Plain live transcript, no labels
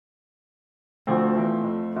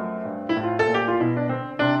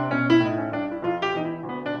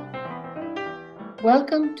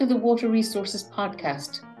Welcome to the Water Resources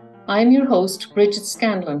Podcast. I'm your host, Bridget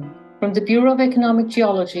Scanlon, from the Bureau of Economic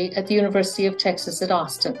Geology at the University of Texas at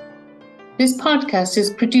Austin. This podcast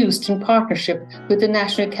is produced in partnership with the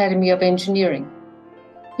National Academy of Engineering.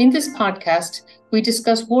 In this podcast, we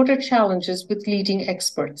discuss water challenges with leading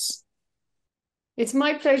experts. It's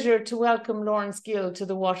my pleasure to welcome Laurence Gill to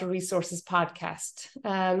the Water Resources Podcast.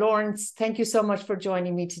 Laurence, thank you so much for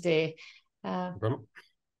joining me today.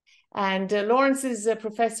 And Laurence is a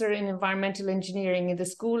professor in environmental engineering in the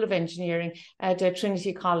School of Engineering at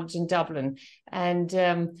Trinity College in Dublin. And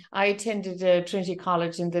I attended Trinity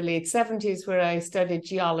College in the late 70s where I studied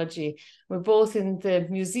geology. We're both in the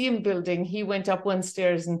museum building. He went up one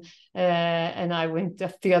stairs and I went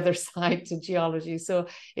up the other side to geology. So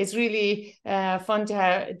it's really fun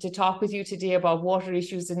to talk with you today about water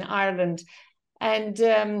issues in Ireland. And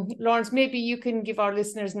Laurence, maybe you can give our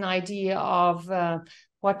listeners an idea of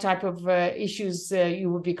what type of issues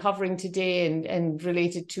you will be covering today and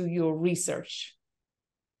related to your research.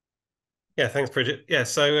 Yeah, thanks, Bridget. Yeah,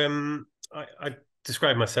 so I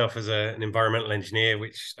describe myself as an environmental engineer,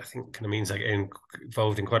 which I think kind of means I get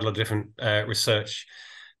involved in quite a lot of different research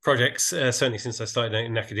projects. Certainly since I started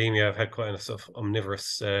in academia, I've had quite a sort of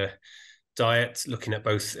omnivorous diet, looking at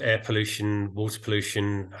both air pollution, water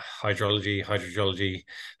pollution, hydrology, hydrogeology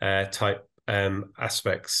type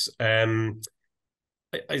aspects.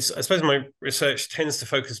 I suppose my research tends to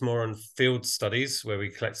focus more on field studies where we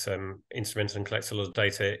collect instruments and collect a lot of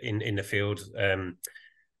data in the field. And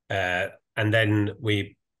then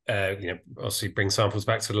we obviously bring samples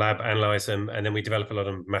back to the lab, analyze them, and then we develop a lot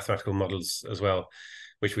of mathematical models as well,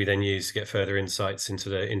 which we then use to get further insights into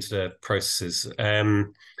the processes.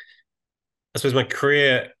 I suppose my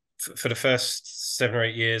career for the first 7 or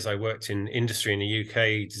 8 years, I worked in industry in the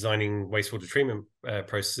UK designing wastewater treatment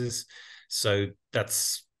processes. So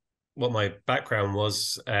that's what my background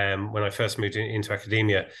was when I first moved into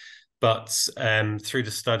academia. But through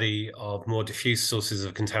the study of more diffuse sources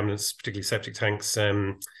of contaminants, particularly septic tanks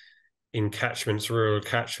in catchments, rural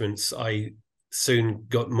catchments, I soon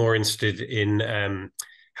got more interested in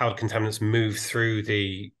how the contaminants move through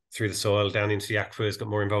the soil down into the aquifers, got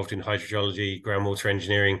more involved in hydrogeology, groundwater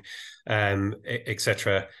engineering,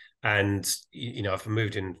 etc. And I've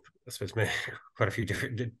moved in, I suppose, quite a few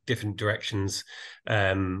different directions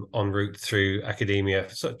en route through academia,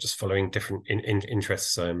 so just following different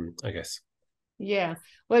interests, I guess. Yeah,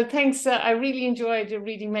 well, thanks. I really enjoyed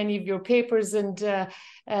reading many of your papers, and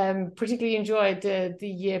particularly enjoyed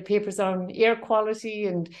the papers on air quality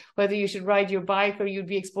and whether you should ride your bike or you'd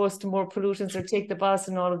be exposed to more pollutants or take the bus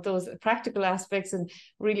and all of those practical aspects, and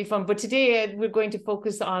really fun. But today we're going to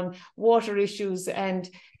focus on water issues, and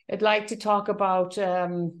I'd like to talk about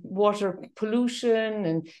water pollution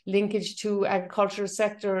and linkage to agricultural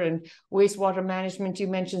sector and wastewater management. You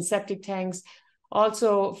mentioned septic tanks.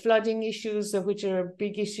 Also flooding issues, which are a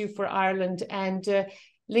big issue for Ireland, and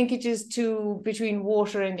linkages between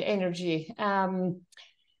water and energy. And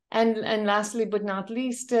lastly, but not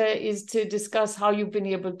least, is to discuss how you've been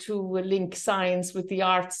able to link science with the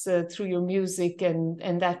arts through your music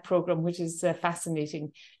and that program, which is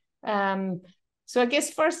fascinating. So I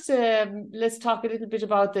guess first, let's talk a little bit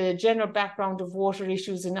about the general background of water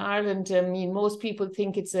issues in Ireland. I mean, most people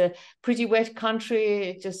think it's a pretty wet country.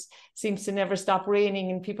 It just seems to never stop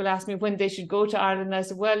raining. And people ask me when they should go to Ireland. I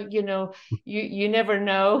said, well, you never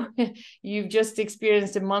know. You've just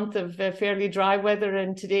experienced a month of fairly dry weather,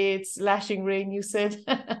 and today it's lashing rain, you said.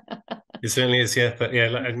 It certainly is, yeah. But yeah,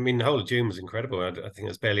 I mean, the whole of June was incredible. I think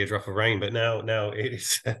there's barely a drop of rain, but now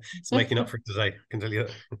it's making up for it today. I can tell you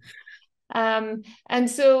that. And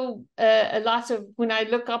so a lot of, when I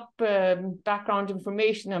look up background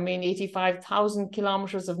information, I mean, 85,000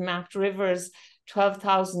 kilometers of mapped rivers,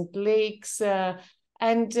 12,000 lakes,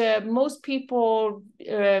 and most people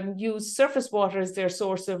use surface water as their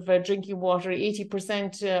source of drinking water,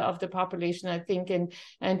 80% of the population, I think, and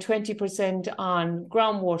 20% on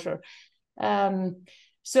groundwater.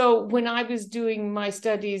 So when I was doing my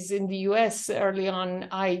studies in the US early on,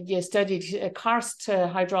 I studied karst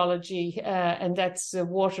hydrology, and that's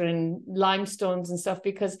water in limestones and stuff,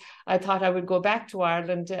 because I thought I would go back to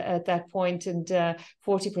Ireland at that point, and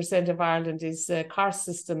 40% of Ireland is karst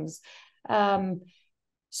systems.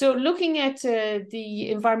 So looking at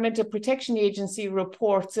the Environmental Protection Agency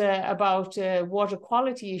reports about water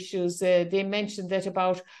quality issues, they mentioned that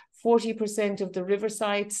about 40% of the river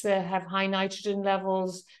sites have high nitrogen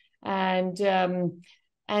levels, and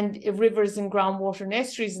rivers and groundwater and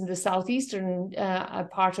estuaries in the southeastern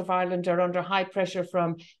part of Ireland are under high pressure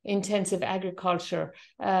from intensive agriculture.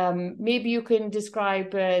 Maybe you can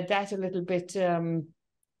describe that a little bit,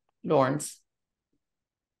 Laurence.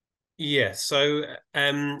 Yeah, so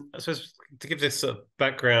I suppose to give this sort of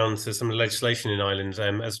background to some of the legislation in Ireland,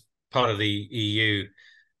 as part of the EU,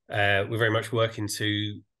 we're very much working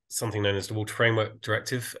to something known as the Water Framework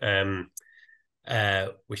Directive,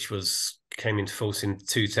 which came into force in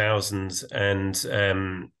 2000,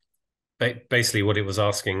 and basically what it was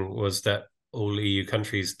asking was that all EU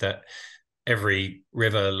countries, that every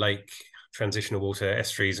river, lake, transitional water,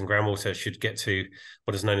 estuaries, and groundwater should get to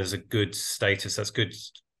what is known as a good status. That's good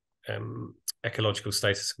ecological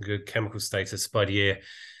status and good chemical status by the year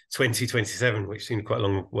 2027, which seemed quite a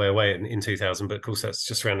long way away in 2000, but of course that's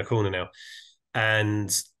just around the corner now. And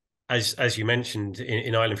as you mentioned,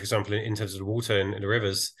 in Ireland, for example, in terms of the water and the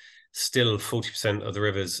rivers, still 40% of the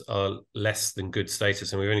rivers are less than good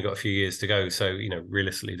status, and we've only got a few years to go. So,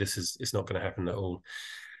 realistically, it's not going to happen at all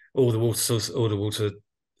the water source, all the water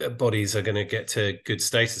bodies are going to get to good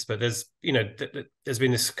status. But there's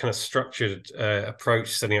been this kind of structured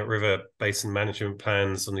approach, setting up river basin management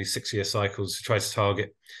plans on these 6-year cycles to try to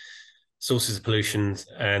target sources of pollution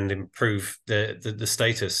and improve the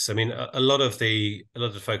status. I mean, a lot of the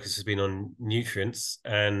focus has been on nutrients,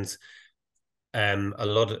 and a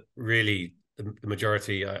lot of, really, the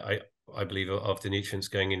majority, I believe, of the nutrients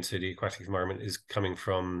going into the aquatic environment is coming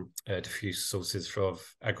from diffuse sources of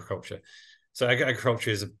agriculture. So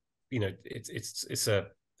agriculture is it's a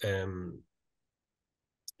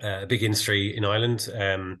big industry in Ireland.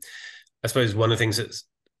 I suppose one of the things that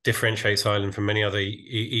differentiates Ireland from many other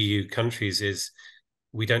EU countries is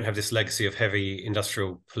we don't have this legacy of heavy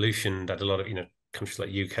industrial pollution that a lot of countries like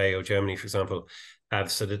UK or Germany, for example,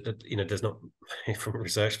 have. So that there's not, from a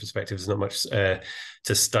research perspective, there's not much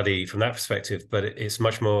to study from that perspective, but it's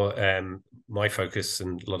much more, my focus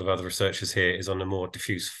and a lot of other researchers here is on the more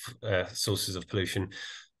diffuse sources of pollution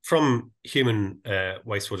from human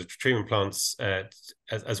wastewater treatment plants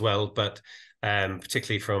as well, but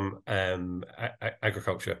particularly from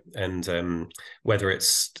agriculture, and whether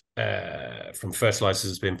it's from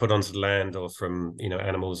fertilizers being put onto the land or from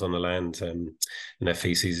animals on the land and their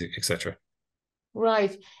feces, etc.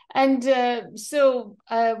 Right. And so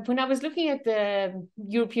when I was looking at the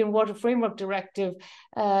European Water Framework Directive,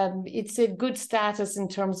 it said good status in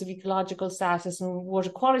terms of ecological status and water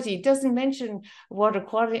quality. It doesn't mention water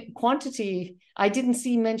quantity. I didn't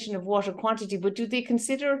see mention of water quantity, but do they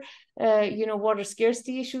consider, water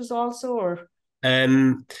scarcity issues also, or?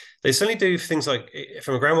 They certainly do things like,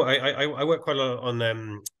 from a groundwater, I work quite a lot on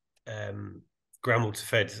groundwater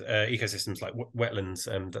fed ecosystems like wetlands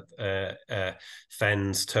and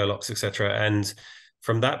fens, turlocks, etc. And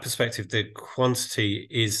from that perspective, the quantity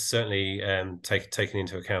is certainly taken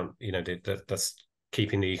into account. That's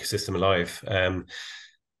keeping the ecosystem alive.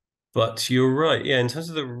 But you're right. Yeah, in terms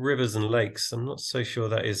of the rivers and lakes, I'm not so sure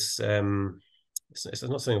that is. It's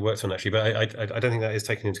not something I worked on, actually, but I don't think that is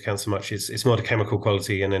taken into account so much. It's more the chemical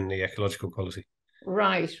quality and then the ecological quality.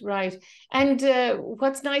 Right. And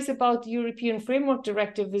what's nice about the European Framework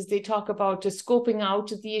Directive is they talk about scoping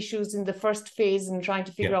out the issues in the first phase and trying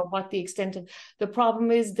to figure out what the extent of the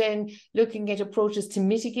problem is, then looking at approaches to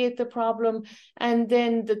mitigate the problem. And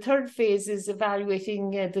then the third phase is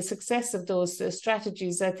evaluating the success of those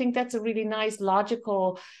strategies. I think that's a really nice,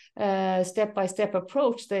 logical step-by-step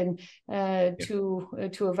approach then to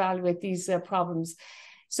evaluate these problems.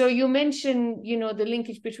 So you mentioned, the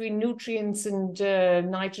linkage between nutrients and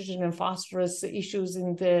nitrogen and phosphorus issues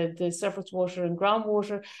in the surface water and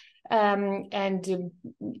groundwater, and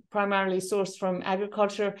primarily sourced from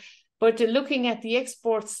agriculture. But looking at the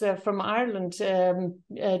exports from Ireland,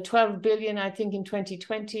 12 billion, I think, in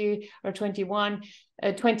 2020 or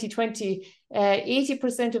 2020,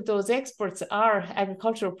 80% of those exports are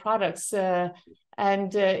agricultural products.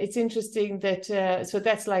 And it's interesting that, so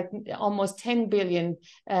that's like almost 10 billion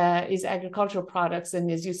is agricultural products.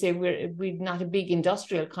 And as you say, we're not a big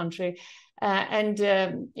industrial country. And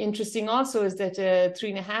interesting also is that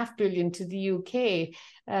 3.5 billion to the UK,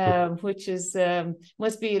 which is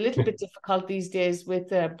must be a little bit difficult these days with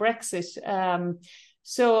Brexit.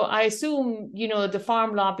 So I assume, the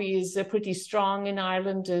farm lobby is pretty strong in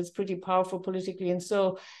Ireland. It's pretty powerful politically.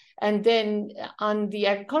 And then on the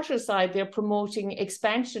agricultural side, they're promoting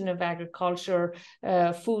expansion of agriculture,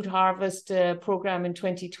 food harvest program in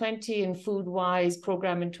 2020 and food wise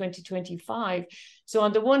program in 2025. So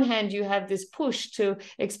on the one hand, you have this push to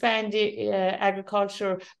expand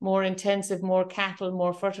agriculture, more intensive, more cattle,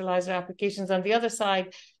 more fertilizer applications. On the other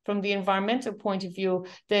side, from the environmental point of view,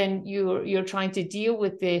 then you're trying to deal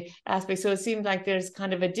with the aspect. So it seems like there's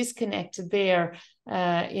kind of a disconnect there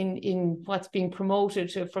in what's being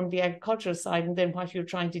promoted from the agricultural side and then what you're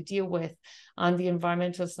trying to deal with on the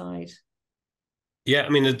environmental side. Yeah, I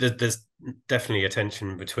mean, there's definitely a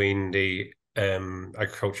tension between the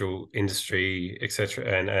agricultural industry, etc.,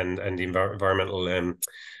 and the environmental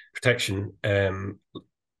protection.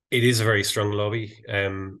 It is a very strong lobby,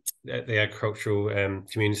 the agricultural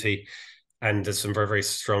community, and there's some very, very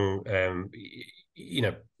strong,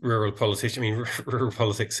 rural politicians. I mean, rural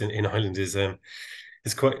politics in Ireland is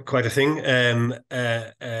quite a thing. And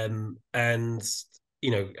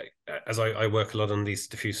as I work a lot on these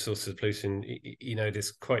diffuse sources of pollution,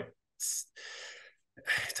 there's quite.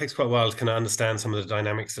 It takes quite a while to kind of understand some of the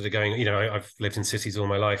dynamics that are going. I've lived in cities all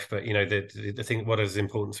my life, but the thing, what is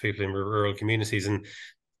important to people in rural communities, and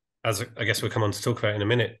as I guess we'll come on to talk about in a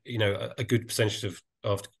minute, a good percentage of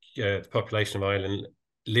the population of Ireland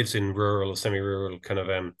lives in rural or semi-rural kind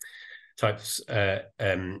of types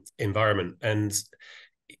environment, and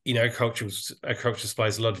agriculture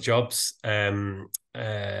supplies a lot of jobs, and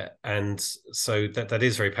so that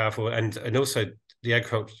is very powerful, and also the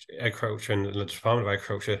agriculture and the Department of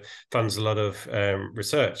Agriculture funds a lot of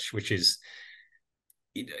research, which is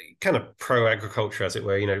kind of pro-agriculture, as it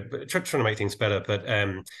were, but trying to make things better. But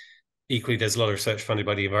equally, there's a lot of research funded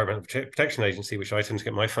by the Environmental Protection Agency, which I tend to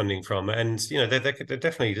get my funding from. And there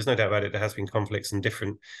definitely, there's no doubt about it, there has been conflicts and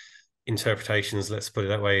different interpretations, let's put it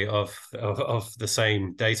that way, of the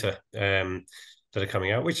same data that are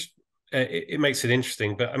coming out, which it makes it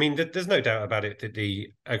interesting. But I mean, there's no doubt about it that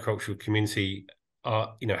the agricultural community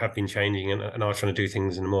have been changing and are trying to do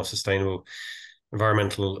things in a more sustainable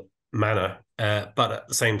environmental manner, but at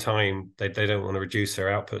the same time they don't want to reduce their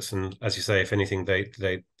outputs, and as you say, if anything, they've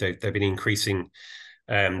been increasing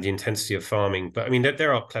the intensity of farming. But I mean,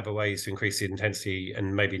 there are clever ways to increase the intensity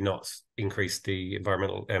and maybe not increase the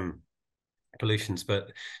environmental pollutions,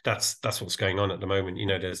 but that's what's going on at the moment.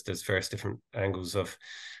 There's various different angles of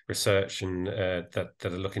research and that are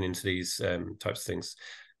looking into these types of things,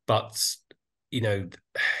 but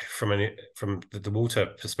from the water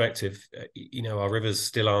perspective, our rivers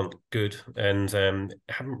still aren't good and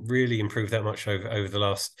haven't really improved that much over the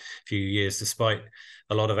last few years, despite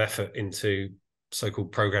a lot of effort into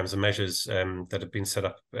so-called programs and measures that have been set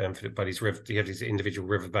up by these these individual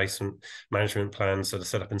river basin management plans that are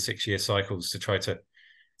set up in 6-year cycles to try to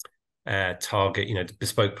target,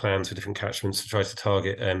 bespoke plans for different catchments to try to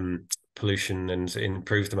target pollution and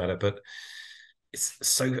improve the matter. But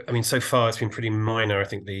so far it's been pretty minor, I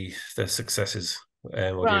think, the successes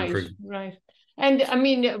or the improvement. Right. And I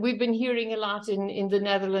mean, we've been hearing a lot in the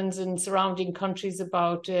Netherlands and surrounding countries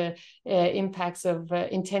about impacts of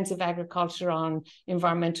intensive agriculture on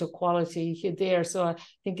environmental quality there. So I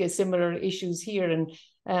think similar issues here. And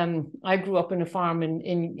I grew up in a farm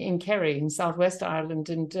in Kerry in southwest Ireland,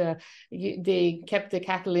 and they kept the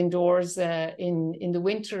cattle indoors in the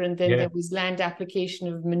winter, and then there was land application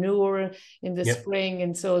of manure in the spring,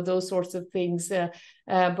 and so those sorts of things.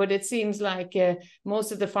 But it seems like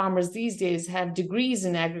most of the farmers these days have degrees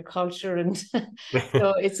in agriculture, and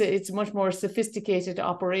so it's a much more sophisticated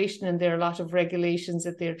operation, and there are a lot of regulations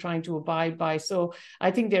that they're trying to abide by. So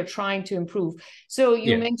I think they're trying to improve. So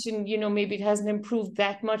you mentioned, maybe it hasn't improved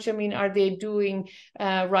that much. I mean, are they doing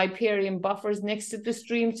riparian buffers next to the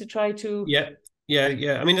streams to try to? Yeah.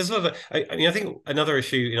 I mean, there's a lot of. I think another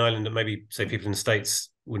issue in Ireland that maybe say people in the States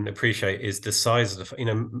wouldn't appreciate is the size of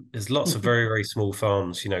the. There's lots of very, very small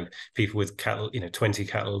farms. People with cattle. 20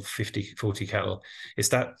 cattle, 50, 40 cattle. It's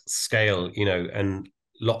that scale. And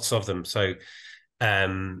lots of them. So, I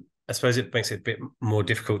suppose it makes it a bit more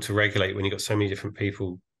difficult to regulate when you've got so many different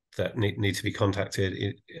people that need to be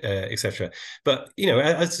contacted, etc. But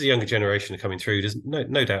as the younger generation are coming through, there's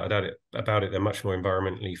no doubt about it. They're much more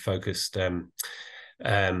environmentally focused,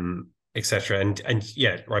 etc. And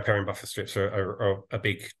riparian buffer strips are a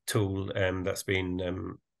big tool that's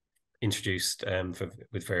been introduced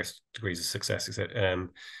with various degrees of success, etc.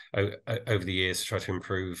 Over the years to try to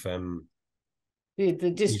improve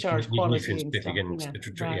the discharge quality and stuff,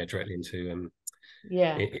 directly into.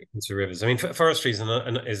 Into rivers. I mean, forestry is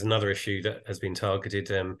another issue that has been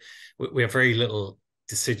targeted. We have very little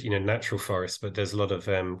natural forests, but there's a lot of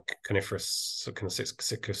coniferous, kind of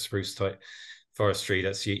Sitka spruce type forestry.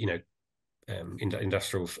 That's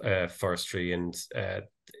industrial forestry, and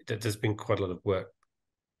there's been quite a lot of work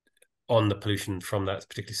on the pollution from that,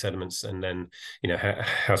 particularly sediments, and then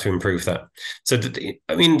how to improve that. So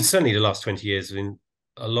I mean, certainly the last 20 years have been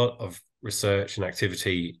a lot of research and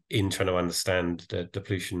activity in trying to understand the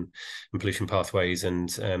pollution and pollution pathways, and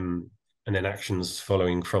then actions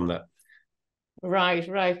following from that. Right,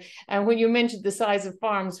 right. And when you mentioned the size of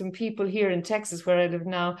farms, when people here in Texas, where I live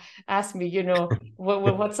now, ask me,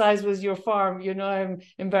 what size was your farm? I'm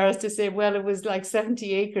embarrassed to say, well, it was like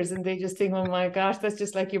 70 acres. And they just think, oh my gosh, that's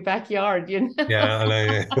just like your backyard, Yeah, I know.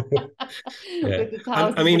 Yeah. Yeah. with the And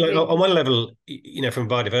I thousands mean, of like acres. on one level, from a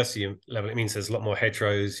biodiversity level, it means there's a lot more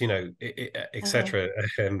hedgerows, Uh-huh. etc.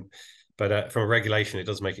 But from a regulation, it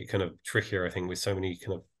does make it kind of trickier, I think, with so many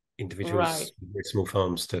kind of Right, individuals with small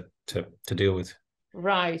farms to deal with.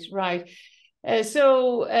 right, right.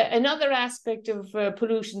 So another aspect of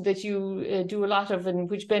pollution that you do a lot of, and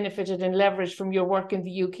which benefited and leveraged from your work in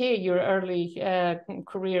the UK, your early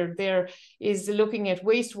career there, is looking at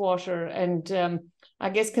wastewater. And I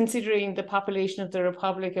guess considering the population of the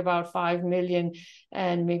Republic, about 5 million,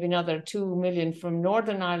 and maybe another 2 million from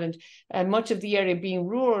Northern Ireland, much of the area being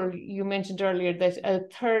rural, you mentioned earlier that a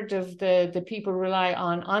third of the people rely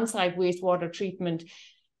on on-site wastewater treatment.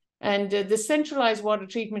 And the centralized water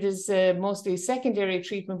treatment is mostly secondary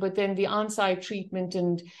treatment, but then the on-site treatment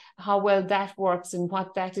and how well that works and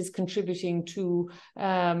what that is contributing to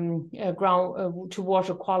to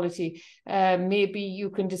water quality. Maybe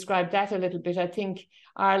you can describe that a little bit. I think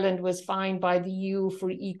Ireland was fined by the EU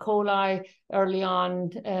for E. coli early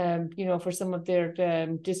on, for some of their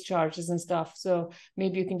discharges and stuff. So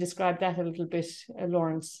maybe you can describe that a little bit,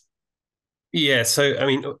 Laurence. Yeah, so I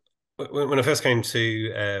mean, when I first came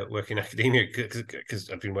to work in academia, because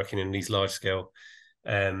I've been working in these large scale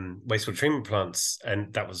wastewater treatment plants,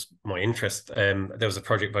 and that was my interest. There was a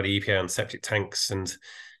project by the EPA on septic tanks, and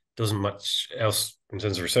there wasn't much else in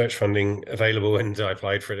terms of research funding available, and I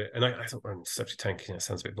applied for it. And I thought, well, septic tank,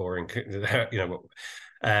 sounds a bit boring,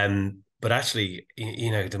 but actually,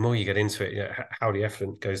 the more you get into it, how the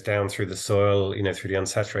effluent goes down through the soil, through the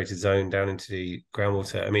unsaturated zone down into the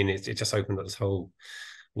groundwater. I mean, it just opened up this whole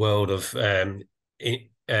world of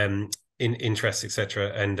interest,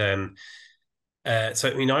 etc. And so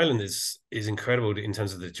I mean, Ireland is incredible in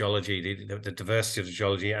terms of the geology, the diversity of the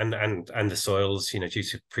geology, and the soils, due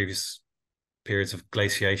to previous periods of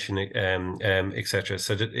glaciation, etc.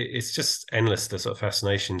 So it's just endless, the sort of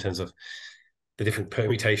fascination in terms of the different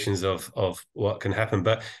permutations of what can happen.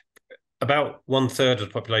 But about 1/3 of the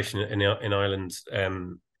population in Ireland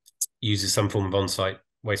uses some form of on-site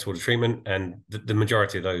wastewater treatment, and the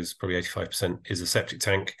majority of those, probably 85%, is a septic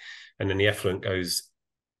tank, and then the effluent goes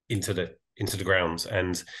into the grounds.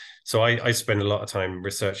 And so I spend a lot of time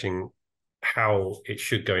researching how it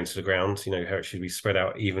should go into the ground, how it should be spread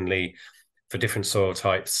out evenly for different soil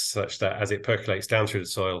types, such that as it percolates down through the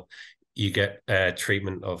soil, you get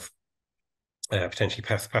treatment of potentially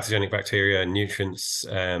pathogenic bacteria and nutrients,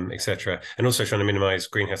 etc. And also trying to minimize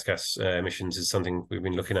greenhouse gas emissions is something we've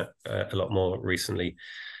been looking at a lot more recently,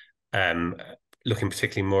 looking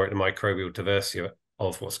particularly more at the microbial diversity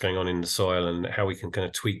of what's going on in the soil and how we can kind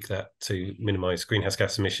of tweak that to minimize greenhouse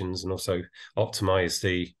gas emissions and also optimize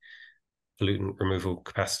the pollutant removal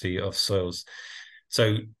capacity of soils.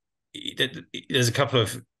 So there's a couple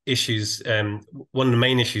of issues. One of the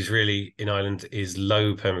main issues really in Ireland is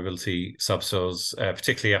low permeability subsoils,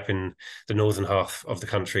 particularly up in the northern half of the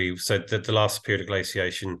country. So the last period of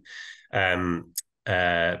glaciation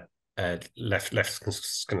left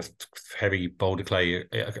kind of heavy boulder clay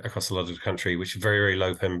across a lot of the country, which is very, very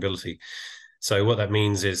low permeability. So what that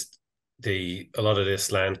means is a lot of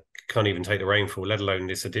this land can't even take the rainfall, let alone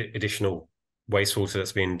this additional wastewater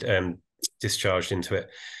that's been discharged into it.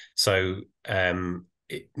 So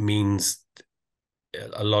it means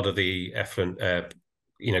a lot of the effluent,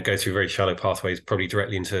 go through very shallow pathways, probably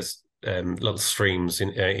directly into little streams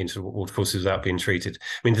into watercourses without being treated.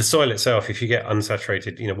 I mean, the soil itself, if you get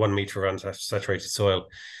unsaturated, 1 meter of unsaturated soil,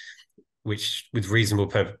 which with reasonable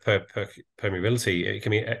permeability, it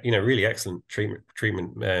can be, really excellent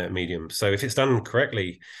treatment medium. So if it's done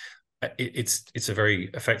correctly, it's a very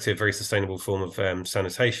effective, very sustainable form of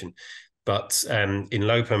sanitation. But in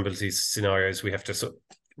low permeability scenarios, we have to sort of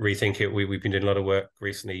rethink it. We've been doing a lot of work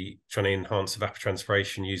recently trying to enhance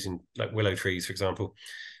evapotranspiration using like willow trees, for example,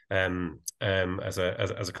 as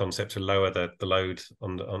a concept to lower the load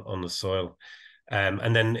on the soil.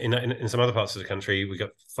 And then in some other parts of the country, we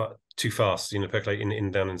got too fast,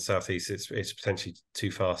 percolating down in the southeast, it's potentially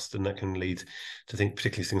too fast, and that can lead to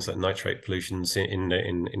particularly things like nitrate pollutions in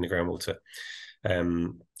the groundwater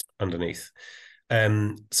underneath.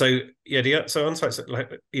 So on-site,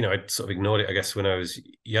 I sort of ignored it, I guess, when I was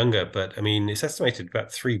younger, but I mean, it's estimated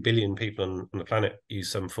about 3 billion people on the planet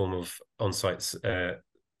use some form of on-site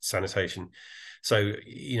sanitation. So,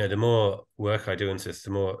 the more work I do into this, the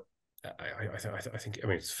more I think, I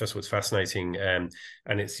mean, first of all, it's fascinating, and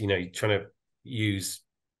it's, trying to use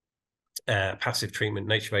passive treatment,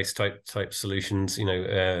 nature-based type solutions,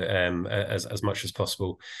 as much as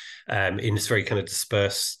possible, in this very kind of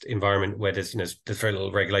dispersed environment where there's very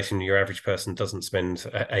little regulation. Your average person doesn't spend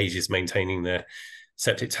ages maintaining their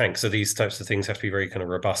septic tank, so these types of things have to be very kind of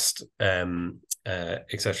robust,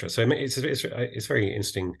 etc. So it's a very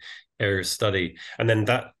interesting area of study, and then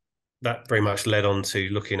that very much led on to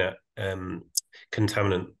looking at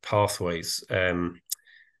contaminant pathways.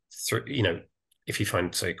 If you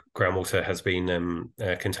find, say, groundwater has been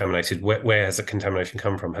contaminated, where has the contamination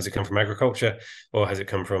come from? Has it come from agriculture, or has it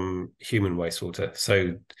come from human wastewater?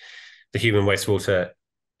 So the human wastewater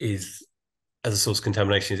is, as a source of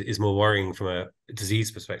contamination, is more worrying from a disease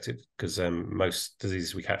perspective, because most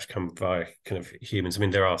diseases we catch come via kind of humans. I mean,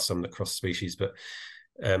 there are some that cross species, but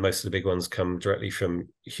most of the big ones come directly from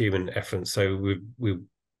human effluent. So we've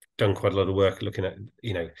done quite a lot of work looking at,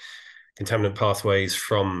 contaminant pathways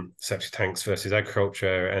from septic tanks versus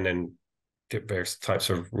agriculture, and then various types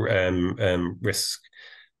of risk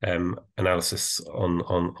analysis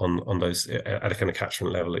on those at a kind of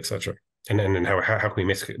catchment level, etc. And then how can we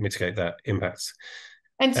mitigate that impacts?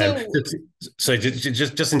 And so, so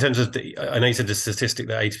just in terms of I know you said the statistic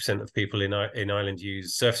that 80% of people in Ireland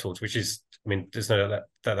use surface water, which is, I mean, there's no doubt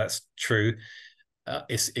that's true.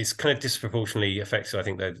 It's kind of disproportionately affected, I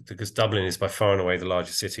think, though, because Dublin is by far and away the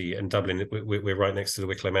largest city, and Dublin, we're right next to the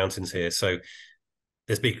Wicklow Mountains here, so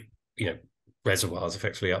there's big, reservoirs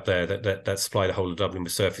effectively up there that supply the whole of Dublin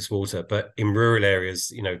with surface water. But in rural areas,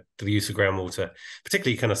 the use of groundwater,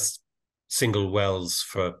 particularly kind of single wells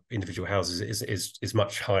for individual houses, is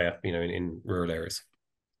much higher, in rural areas.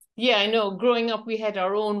 Yeah, I know. Growing up, we had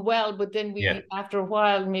our own well, but then after a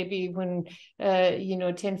while, maybe when,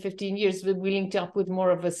 10, 15 years, we linked up with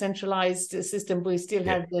more of a centralized system, but we still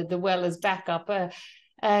had the well as backup.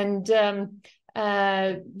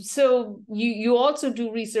 So you also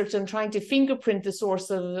do research on trying to fingerprint the source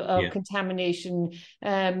of contamination.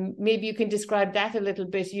 Maybe you can describe that a little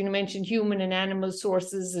bit. You mentioned human and animal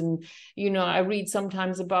sources, and I read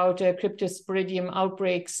sometimes about cryptosporidium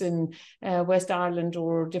outbreaks in West Ireland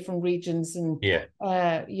or different regions, and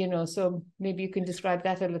so maybe you can describe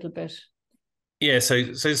that a little bit. Yeah, so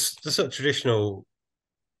the sort of traditional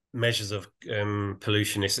measures of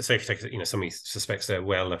pollution is, say, if you take, somebody suspects their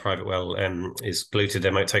private well is polluted, they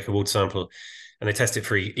might take a water sample and they test it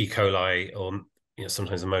for E. coli or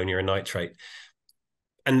sometimes ammonia and nitrate,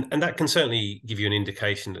 and that can certainly give you an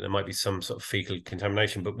indication that there might be some sort of fecal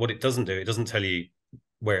contamination. But what it doesn't do, it doesn't tell you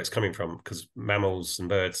where it's coming from, because mammals and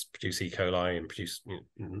birds produce E. coli and produce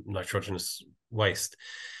nitrogenous waste.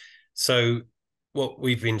 So what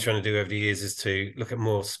we've been trying to do over the years is to look at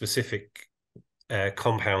more specific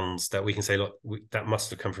compounds that we can say, look, that must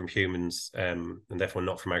have come from humans, and therefore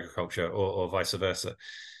not from agriculture, or vice versa.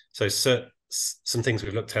 So some things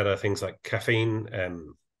we've looked at are things like caffeine,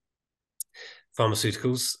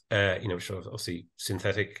 pharmaceuticals, which are obviously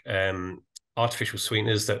synthetic, artificial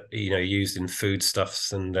sweeteners that used in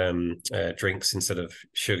foodstuffs and drinks instead of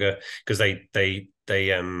sugar, because they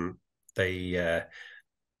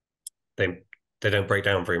don't break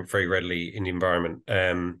down very, very readily in the environment.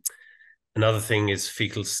 Another thing is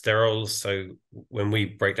fecal sterols. So when we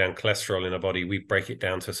break down cholesterol in our body, we break it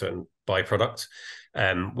down to a certain byproduct,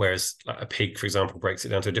 whereas a pig, for example, breaks it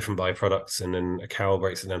down to a different byproduct, and then a cow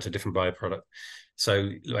breaks it down to a different byproduct. So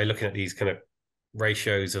by looking at these kind of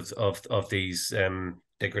ratios of these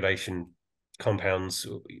degradation compounds,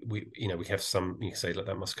 we have some, you can say,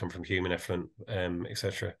 that must come from human effluent,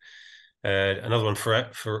 etc. Another one for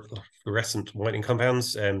fluorescent whitening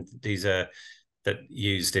compounds. These are that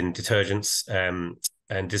used in detergents,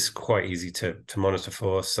 and this is quite easy to monitor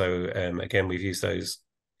for. So again, we've used those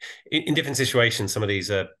in different situations. Some of these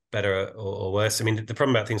are better or worse. I mean, the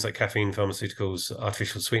problem about things like caffeine, pharmaceuticals,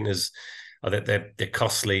 artificial sweeteners are that they're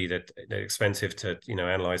costly, they're expensive to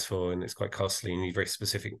analyze for, and it's quite costly. You need very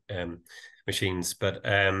specific machines. But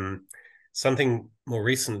something more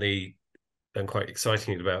recently and quite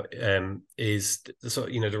exciting about is the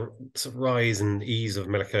sort of rise and ease of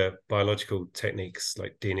molecular biological techniques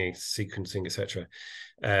like DNA sequencing, etc.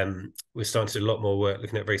 We're starting to do a lot more work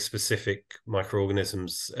looking at very specific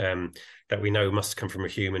microorganisms that we know must come from a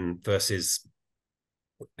human versus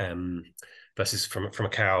from a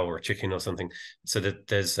cow or a chicken or something. So that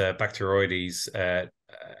there's Bacteroides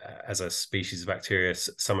as a species of bacteria.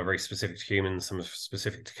 Some are very specific to humans, some are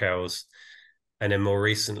specific to cows, and then more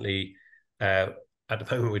recently, at the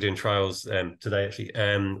moment, we're doing trials today, actually,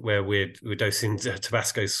 where we're dosing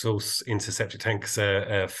Tabasco sauce into septic tanks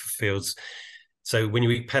fields. So when you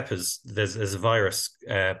eat peppers, there's a virus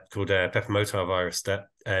called pepper motile virus that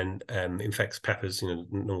infects peppers,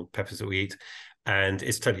 normal peppers that we eat, and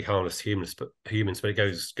it's totally harmless to humans, but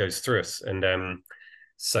it goes through us. And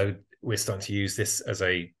so we're starting to use this as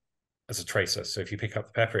a tracer. So if you pick up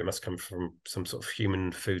the pepper, it must come from some sort of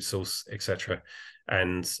human food source, etc.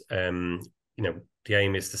 And the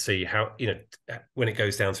aim is to see how, when it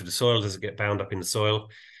goes down through the soil, does it get bound up in the soil,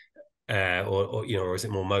 or is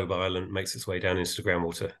it more mobile and makes its way down into the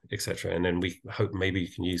groundwater, etc. And then we hope maybe you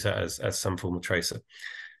can use that as some form of tracer.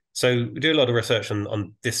 So we do a lot of research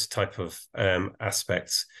on this type of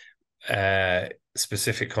aspects.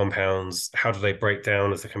 Specific compounds, how do they break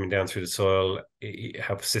down as they're coming down through the soil?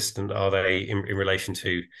 How persistent are they in relation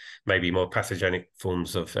to maybe more pathogenic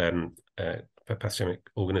forms of pathogenic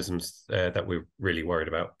organisms that we're really worried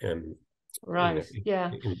about? Right. Yeah.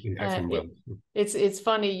 Impacting well. It's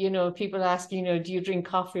funny, people ask, do you drink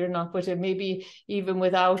coffee or not? But maybe even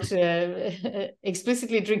without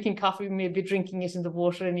explicitly drinking coffee, maybe drinking it in the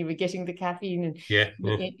water, and you were getting the caffeine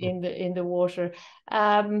in the water.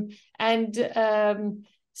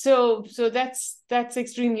 So that's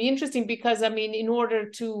extremely interesting, because in order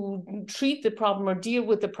to treat the problem or deal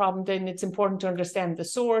with the problem, then it's important to understand the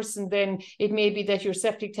source. And then it may be that your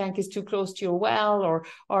septic tank is too close to your well,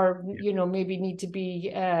 or maybe need to be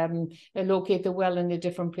locate the well in a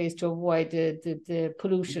different place to avoid the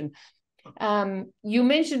pollution. You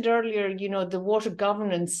mentioned earlier, the water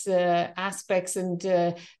governance aspects, and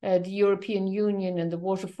the European Union and the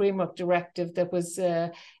Water Framework Directive that was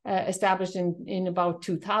established in about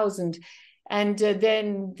 2000. And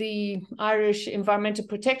then the Irish Environmental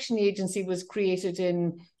Protection Agency was created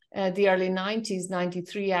in the early 90s,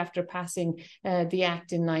 93, after passing the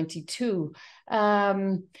Act in 92.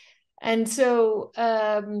 And so,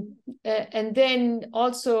 and then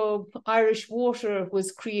also Irish Water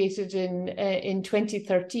was created in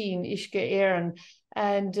 2013, Uisce Éireann.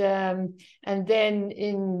 And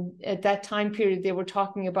then at that time period, they were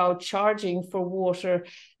talking about charging for water.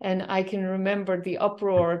 And I can remember the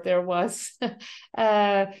uproar there was.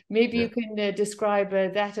 Maybe you can describe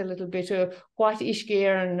that a little bit, what Uisce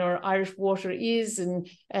Éireann or Irish Water is, and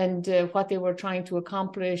what they were trying to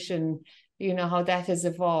accomplish, and how that has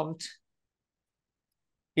evolved.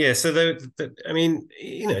 Yeah, so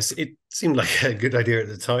it seemed like a good idea at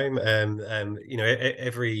the time.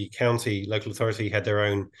 Every county, local authority had their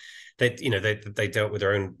own. They dealt with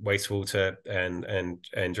their own wastewater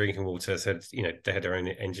and drinking water. So they had their own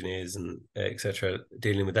engineers and etc.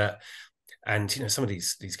 dealing with that. And some of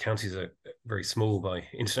these counties are very small by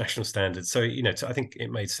international standards. So I think it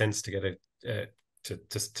made sense to get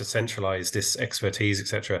to centralize this expertise,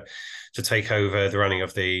 etc., to take over the running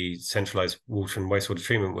of the centralized water and wastewater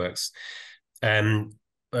treatment works. And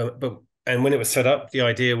when it was set up, the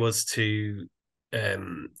idea was to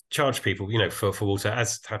charge people, for water,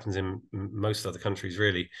 as happens in most other countries,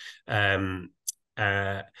 really. And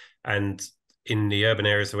in the urban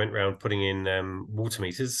areas, I went around putting in water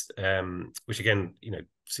meters, which again,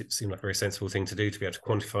 seemed like a very sensible thing to do, to be able to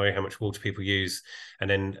quantify how much water people use, and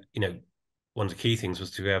then one of the key things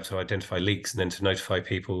was to be able to identify leaks and then to notify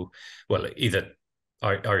people, well, either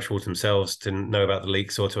Irish Water themselves to know about the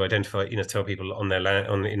leaks, or to identify, tell people on their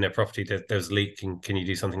land, in their property, that there's a leak and can you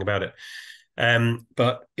do something about it?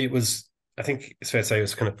 But it was, I think it's fair to say, it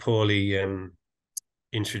was kind of poorly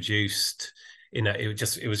introduced, in that it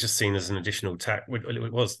was just seen as an additional tax.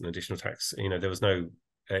 It was an additional tax. There was no.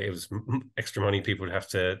 It was extra money people would have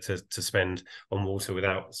to spend on water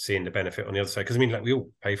without seeing the benefit on the other side. Because we all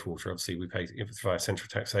pay for water. Obviously, we pay via central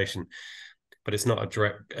taxation, but it's not a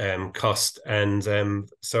direct cost. And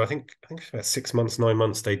so I think about 6 months, 9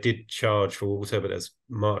 months, they did charge for water, but there's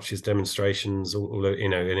marches, demonstrations, all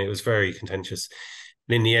and it was very contentious.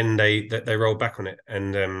 And in the end, they rolled back on it.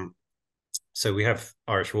 And so we have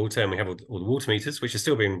Irish Water, and we have all the water meters, which are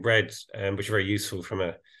still being read, which are very useful from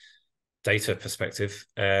a data perspective,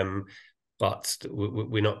 but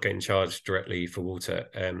we're not getting charged directly for water.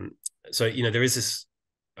 So there is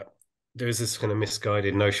this kind of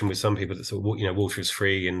misguided notion with some people that sort of, water is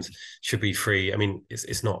free and should be free.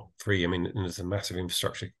 It's not free. There's a massive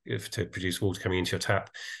infrastructure to produce water coming into your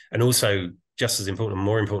tap, and also, just as important,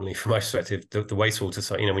 more importantly from my perspective, the wastewater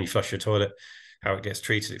side. When you flush your toilet, how it gets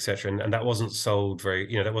treated, etc. And that wasn't sold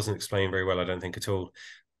that wasn't explained very well, I don't think, at all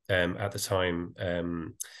at the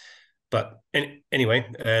time. But anyway,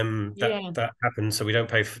 that happened. So we don't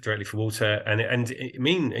pay directly for water, and it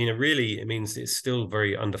means it's still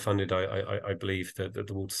very underfunded. I believe the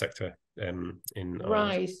water sector in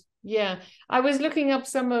right. Yeah, I was looking up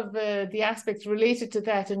some of the aspects related to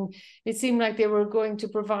that, and it seemed like they were going to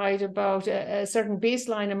provide about a certain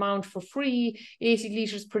baseline amount for free, 80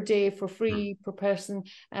 litres per day for free per person.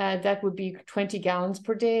 That would be 20 gallons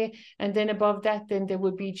per day. And then above that, then they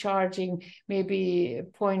would be charging maybe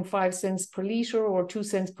 0.5 cents per litre or 2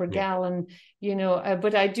 cents per gallon, you know.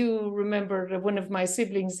 But I do remember that one of my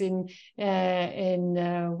siblings in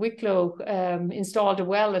Wicklow installed a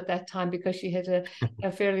well at that time because she had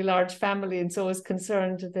a fairly large family, and so was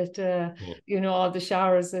concerned that you know, all the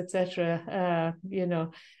showers, etc. You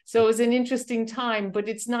know, so it was an interesting time. But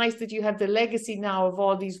it's nice that you have the legacy now of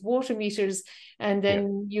all these water meters, and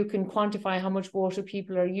then you can quantify how much water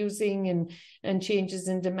people are using and changes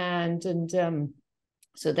in demand, and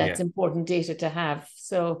so that's important data to have.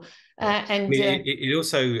 So and I mean, it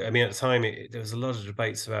also, I mean, at the time there was a lot of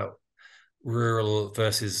debates about rural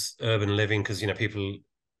versus urban living, because, you know, people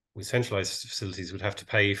with centralized facilities would have to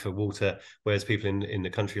pay for water, whereas people in the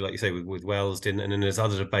country, like you say, with wells didn't. And then there's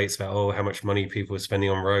other debates about, oh, how much money people were spending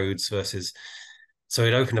on roads versus. So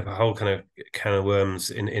it opened up a whole kind of can of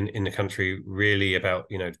worms in the country, really, about,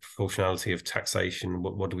 you know, proportionality of taxation.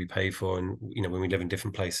 What do we pay for, and, you know, when we live in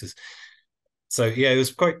different places. So yeah, it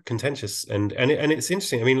was quite contentious, and it's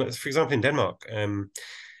interesting. I mean, like, for example, in Denmark,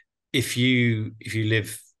 if you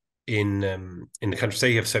live in the country, say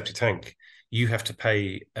you have a septic tank, you have to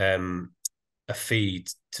pay a fee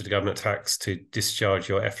to the government tax to discharge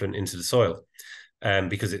your effluent into the soil,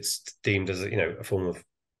 because it's deemed as a, you know, a form of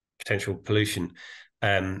potential pollution,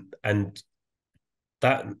 and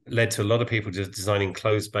that led to a lot of people just designing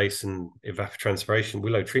closed basin evapotranspiration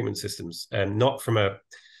willow treatment systems, and not from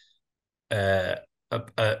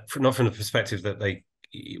not from the perspective that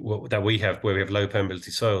that we have, where we have low permeability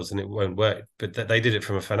soils and it won't work, but that they did it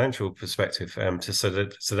from a financial perspective, so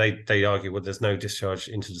they argue, well, there's no discharge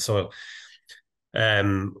into the soil,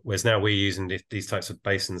 whereas now we're using these types of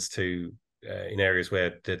basins to in areas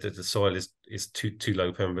where the soil is too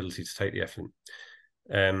low permeability to take the effluent.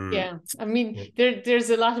 Yeah, I mean, there's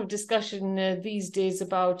a lot of discussion these days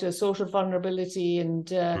about social vulnerability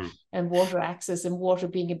and water access, and water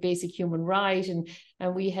being a basic human right. And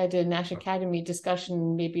we had a National Academy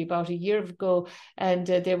discussion maybe about a year ago, and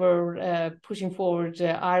they were pushing forward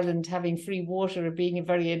Ireland having free water being a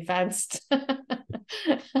very advanced.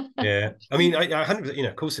 Yeah, I mean, I 100%, you know,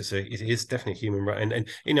 of course, it is definitely a human right, and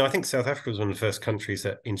you know, I think South Africa was one of the first countries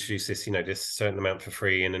that introduced this, you know, this certain amount for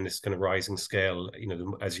free, and then this kind of rising scale, you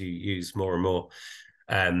know, as you use more and more,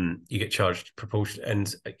 you get charged proportion,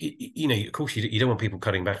 and you know, of course, you don't want people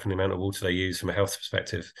cutting back on the amount of water they use from a health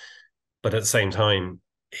perspective, but at the same time,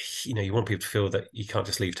 you know, you want people to feel that you can't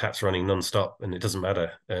just leave taps running non-stop and it doesn't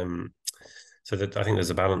matter. So that I think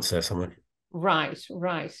there's a balance there somewhere. Right.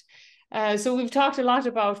 So we've talked a lot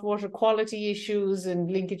about water quality issues and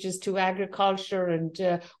linkages to agriculture and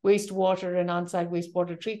wastewater and on-site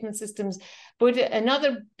wastewater treatment systems. But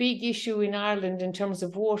another big issue in Ireland in terms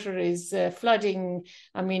of water is flooding.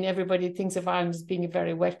 I mean, everybody thinks of Ireland as being a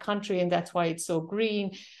very wet country, and that's why it's so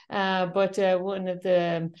green. But one of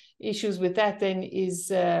the issues with that then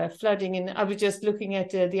is flooding. And I was just looking at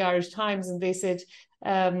the Irish Times, and they said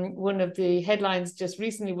one of the headlines just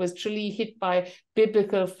recently was Tralee hit by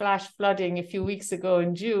biblical flash flooding a few weeks ago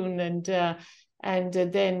in June, and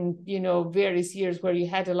then, you know, various years where you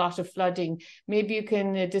had a lot of flooding. Maybe you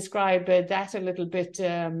can describe that a little bit,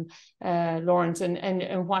 Laurence,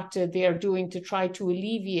 and what they are doing to try to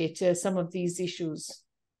alleviate some of these issues.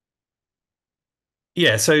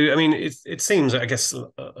 Yeah, so I mean, it seems, I guess,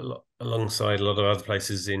 alongside a lot of other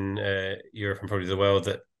places in Europe and probably the world,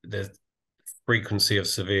 that the frequency of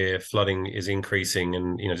severe flooding is increasing,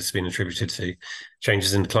 and, you know, this has been attributed to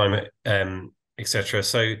changes in the climate, etc.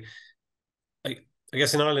 So I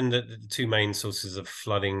guess in Ireland, the two main sources of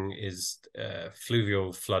flooding is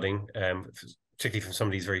fluvial flooding, particularly from some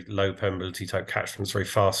of these very low permeability type catchments, very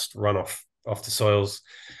fast runoff off the soils.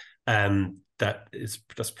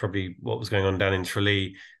 That's probably what was going on down in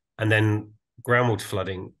Tralee. And then groundwater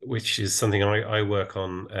flooding, which is something I work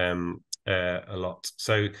on a lot.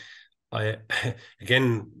 So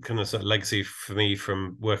again, kind of sort of legacy for me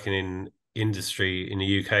from working in industry in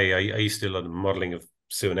the UK. I used to do a lot of modeling of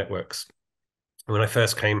sewer networks. When I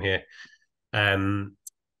first came here, one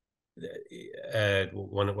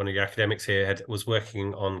of the academics here was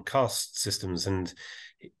working on karst systems, and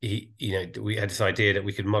we had this idea that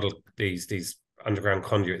we could model these underground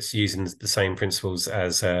conduits using the same principles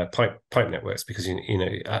as pipe networks, because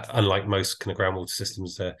unlike most kind of groundwater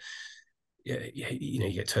systems,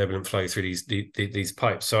 you get turbulent flow through these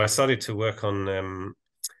pipes. So I started to work on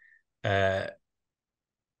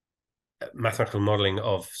mathematical modeling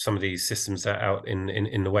of some of these systems that are out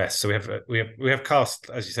in the West. So we have karst,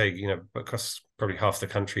 as you say, across probably half the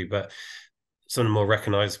country, but some of the more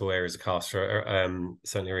recognizable areas of karst are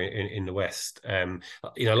certainly in the West. A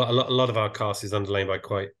lot of our karst is underlain by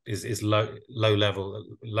is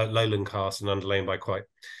lowland karst and underlain by quite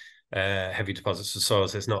heavy deposits of soil.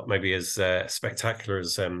 So it's not maybe as spectacular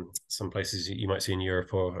as some places you might see in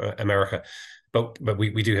Europe or America. But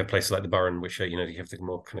we do have places like the Burren, which are, you have the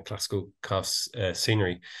more kind of classical karst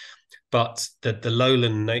scenery. But the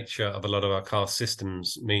lowland nature of a lot of our karst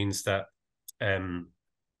systems means that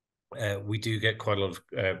we do get quite a lot of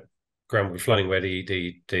groundwater flooding, where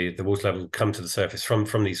the water level come to the surface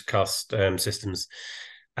from these karst systems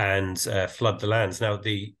and flood the lands. Now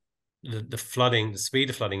the flooding, the speed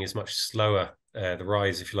of flooding is much slower. The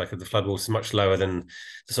rise, if you like, of the floodwaters is much lower than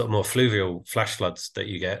the sort of more fluvial flash floods that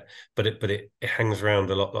you get, but it hangs around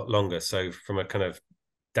a lot longer. So from a kind of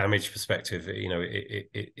damage perspective,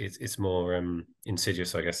 it's more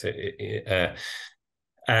insidious, I guess.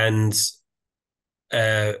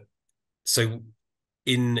 So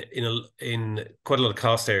in quite a lot of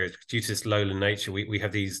karst areas, due to this lowland nature, we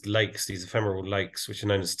have these lakes, these ephemeral lakes, which are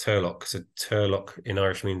known as turlock. So turlock in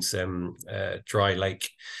Irish means dry lake.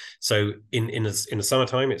 So in the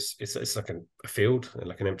summertime, it's like a field,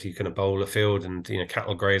 like an empty kind of bowl of field, and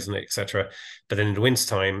cattle graze on it, etc. But then in the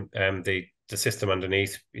wintertime, the system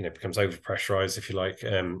underneath becomes overpressurized, if you like,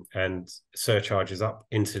 and surcharges up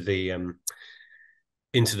into the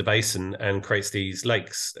basin and creates these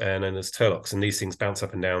lakes known as turlocks, and these things bounce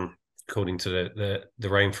up and down according to the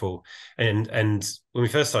rainfall. And when we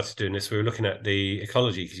first started doing this, we were looking at the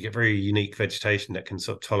ecology, because you get very unique vegetation that can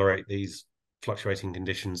sort of tolerate these fluctuating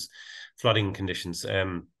conditions, flooding conditions.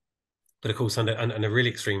 But of course, under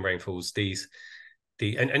really extreme rainfalls,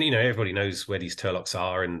 everybody knows where these turlocks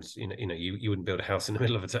are, and you wouldn't build a house in the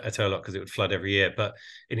middle of a turlock because it would flood every year. But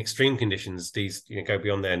in extreme conditions, these go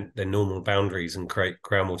beyond their normal boundaries and create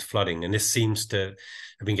groundwater flooding. And this seems to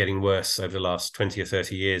have been getting worse over the last 20 or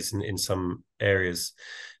 30 years in some areas.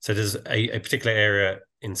 So there's a particular area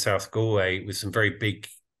in South Galway with some very big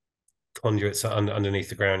conduits underneath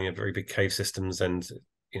the ground, very big cave systems, and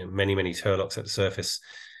many turlocks at the surface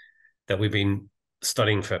that we've been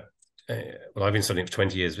studying for. Well, I've been studying for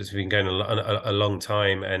 20 years, but it's been going a long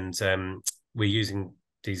time, and we're using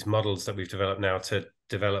these models that we've developed now to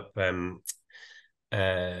develop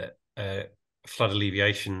flood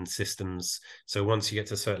alleviation systems. So once you get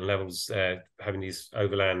to certain levels, having these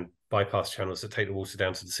overland bypass channels that take the water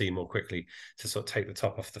down to the sea more quickly to sort of take the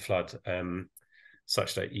top off the flood,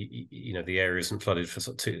 such that the area isn't flooded for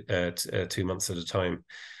sort of 2 months at a time.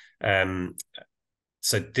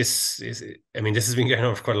 So this has been going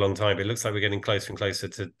on for quite a long time, but it looks like we're getting closer and closer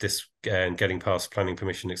to this getting past planning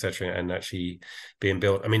permission, etc., and actually being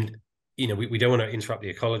built. I mean, we don't want to interrupt the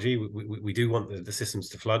ecology. We do want the systems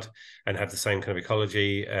to flood and have the same kind of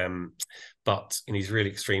ecology, but in these really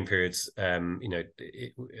extreme periods, we don't want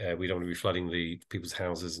to be flooding the people's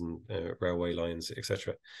houses and railway lines,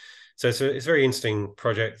 etc. So it's a very interesting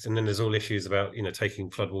project. And then there's all issues about taking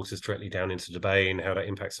floodwaters directly down into the bay and how that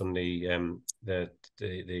impacts on the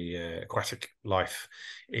aquatic life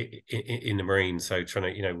in the marine. So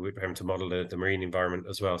trying to we're having to model the marine environment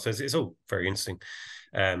as well. So it's all very interesting.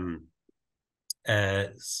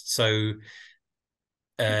 So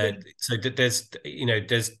there's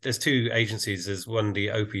two agencies. There's one, the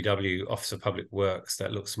OPW, Office of Public Works,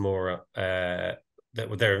 that looks more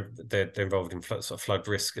they're involved in flood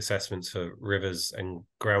risk assessments for rivers and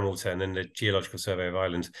groundwater, and then the Geological Survey of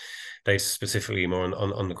Ireland, they specifically more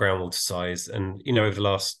on the groundwater side. And over the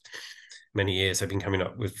last many years, they've been coming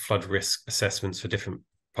up with flood risk assessments for different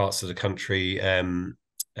parts of the country,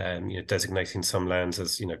 designating some lands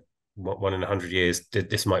as 1 in 100 years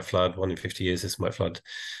this might flood, 1 in 50 years this might flood,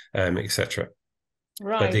 etc.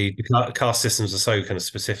 Right. But the karst systems are so kind of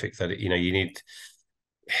specific that you need.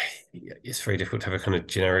 It's very difficult to have a kind of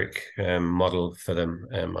generic model for them,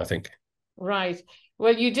 I think. Right.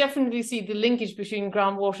 Well, you definitely see the linkage between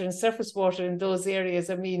groundwater and surface water in those areas.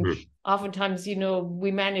 I mean, oftentimes,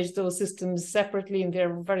 we manage those systems separately and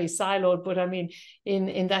they're very siloed. But I mean,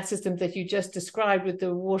 in that system that you just described, with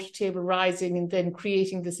the water table rising and then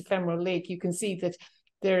creating this ephemeral lake, you can see that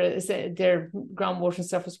their groundwater and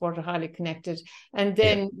surface water highly connected. And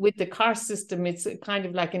then with the karst system, it's kind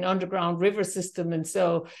of like an underground river system. And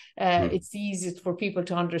so it's easiest for people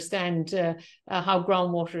to understand how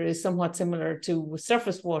groundwater is somewhat similar to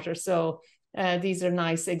surface water. So these are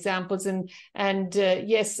nice examples. And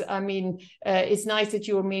yes, I mean, it's nice that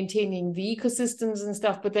you're maintaining the ecosystems and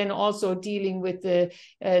stuff, but then also dealing with the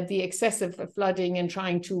excessive flooding and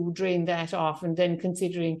trying to drain that off, and then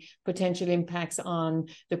considering potential impacts on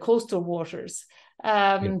the coastal waters.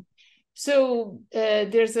 So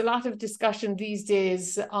there's a lot of discussion these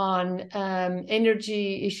days on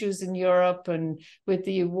energy issues in Europe, and with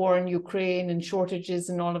the war in Ukraine and shortages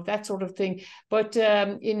and all of that sort of thing. But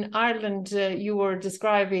in Ireland, you were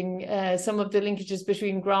describing some of the linkages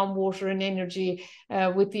between groundwater and energy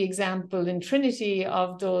with the example in Trinity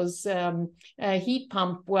of those heat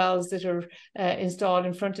pump wells that are installed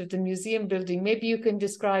in front of the museum building. Maybe you can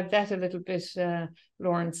describe that a little bit,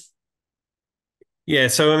 Laurence. Yeah,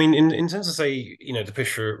 so I mean, in terms of, say, the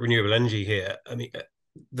push for renewable energy here, I mean,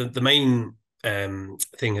 the main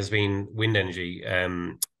thing has been wind energy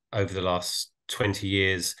over the last 20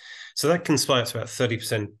 years. So that can supply up to about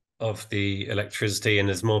 30% of the electricity, and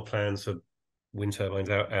there's more plans for wind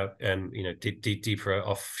turbines out deeper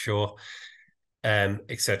offshore,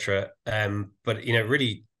 etc. But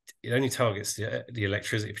really, it only targets the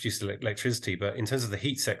electricity, produced electricity. But in terms of the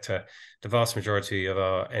heat sector, the vast majority of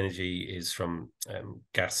our energy is from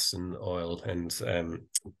gas and oil, and to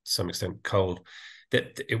some extent coal.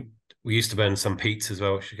 We used to burn some peats as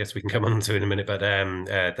well, which I guess we can come on to in a minute, but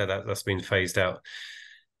that's been phased out.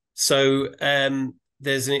 So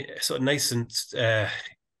there's a sort of nascent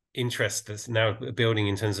interest that's now building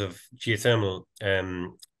in terms of geothermal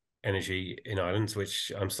energy in Ireland,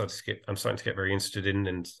 which I'm starting to get very interested in,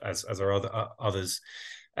 and as are others.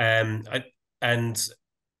 I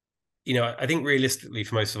think realistically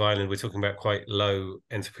for most of Ireland, we're talking about quite low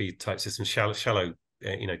entropy type systems, shallow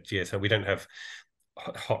geothermal. We don't have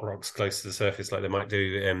hot rocks close to the surface like they might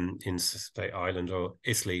do in, say, Ireland or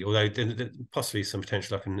Italy, although possibly some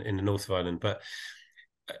potential up in the north of Ireland. But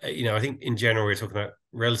I think in general we're talking about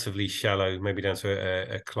relatively shallow, maybe down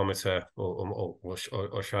to a kilometre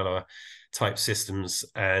or shallower type systems,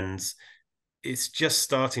 and it's just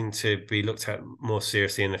starting to be looked at more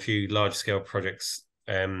seriously in a few large scale projects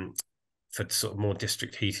for sort of more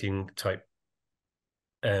district heating type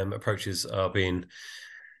approaches are being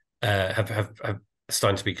have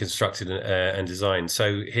starting to be constructed and designed.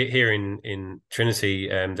 So here in Trinity,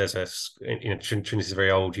 there's Trinity is a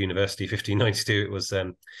very old university. 1592 it was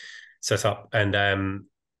set up, and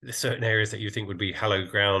there's certain areas that you think would be hallowed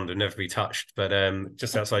ground and never be touched, but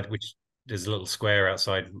just outside, which there's a little square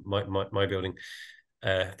outside my building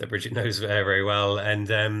that Bridget knows very well, and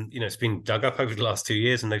it's been dug up over the last 2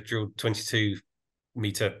 years, and they've drilled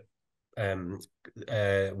 22-meter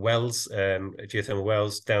wells, geothermal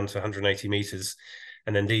wells, down to 180 meters,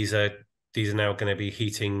 and then these are now going to be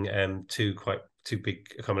heating two big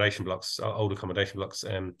accommodation blocks, old accommodation blocks.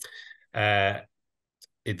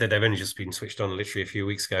 They've only just been switched on literally a few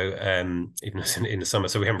weeks ago, even in the summer,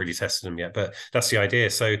 so we haven't really tested them yet. But that's the idea.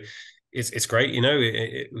 So it's great,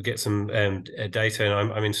 we get some data,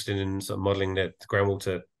 and I'm interested in sort of modelling the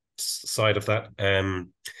groundwater side of that,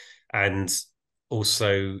 and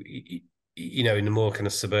also in the more kind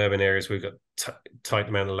of suburban areas we've got tight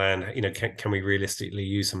amount of land. Can we realistically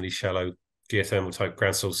use some of these shallow geothermal type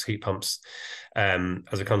ground source heat pumps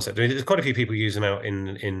as a concept? I mean, there's quite a few people use them out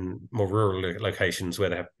in more rural locations where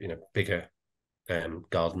they have bigger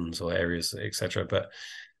gardens or areas, etc. But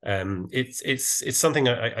it's something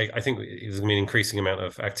I think there's going to be an increasing amount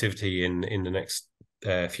of activity in the next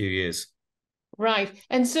few years. Right.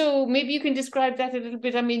 And so maybe you can describe that a little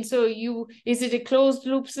bit. I mean, so is it a closed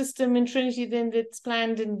loop system in Trinity then that's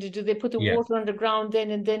planned, and do they put the water underground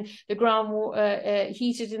then, and then the ground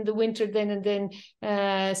heated in the winter then, and then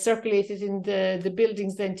circulated in the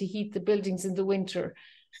buildings then to heat the buildings in the winter?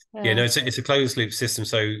 No, it's a closed loop system.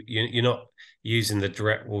 So you're not using the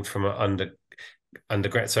direct water from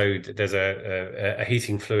underground. So there's a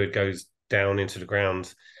heating fluid goes down into the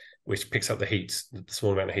ground, which picks up the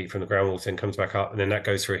small amount of heat from the groundwater, and comes back up, and then that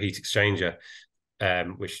goes through a heat exchanger,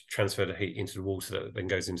 which transfers the heat into the water that then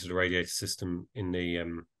goes into the radiator system in the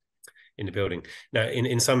building. Now,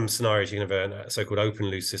 in some scenarios, you can have a so-called open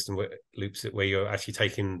loop system where you're actually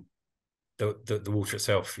taking the water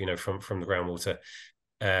itself, from the groundwater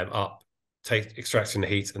up, extracting the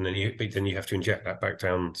heat, and then you have to inject that back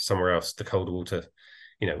down somewhere else, the colder water,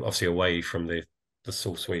 obviously away from the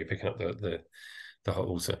source where you're picking up the hot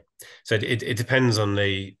water. So it depends on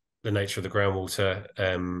the nature of the groundwater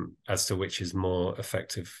as to which is more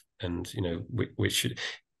effective, and which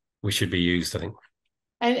should be used, I think.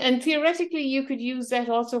 And theoretically, you could use that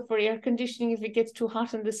also for air conditioning if it gets too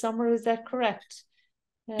hot in the summer. Is that correct?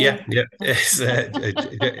 Yeah. It's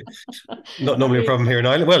not normally a problem here in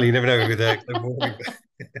Ireland. Well, you never know with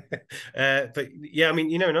But yeah, I mean,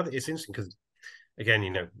 it's interesting because again,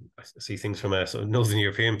 I see things from a sort of Northern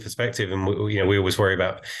European perspective, and we always worry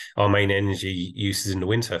about our main energy uses in the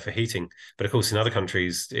winter for heating. But of course, in other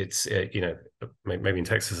countries, it's maybe in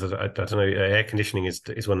Texas, I don't know, air conditioning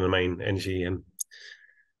is one of the main energy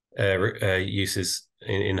uses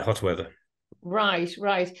in hot weather. Right,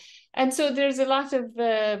 right. And so there's a lot of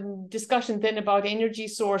discussion then about energy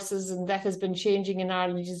sources, and that has been changing in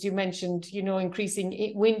Ireland, as you mentioned,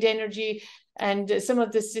 increasing wind energy. And some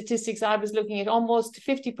of the statistics I was looking at, almost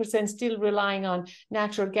 50% still relying on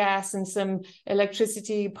natural gas, and some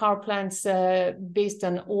electricity power plants based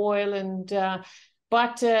on oil.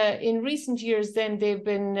 But in recent years, then they've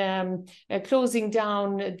been closing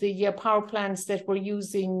down the power plants that were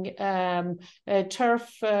using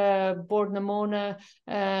turf, Bord-na-Móna,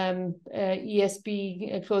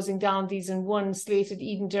 ESB closing down these, and one slated,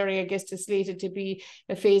 Edenderry, I guess, is slated to be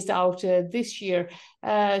phased out this year.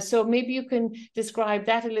 So maybe you can describe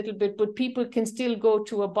that a little bit, but people can still go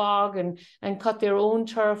to a bog and cut their own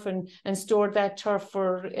turf and store that turf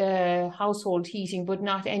for household heating, but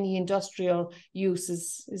not any industrial uses.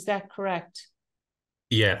 Is that correct?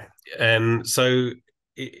 Yeah. So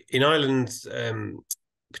in Ireland,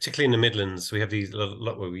 particularly in the Midlands, we have these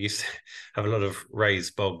lot where we used to have a lot of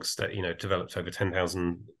raised bogs that developed over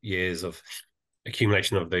 10,000 years of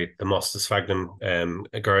accumulation of the moss, the sphagnum,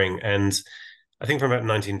 growing. And I think from about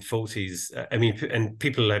 1940s, and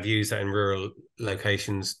people have used that in rural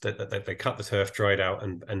locations that they cut the turf, dry it out,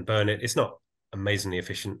 and burn it. It's not amazingly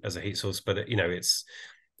efficient as a heat source, but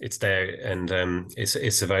it's there, and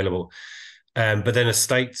it's available. But then a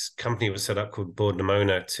state company was set up called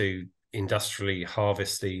Bord-na-Móna to industrially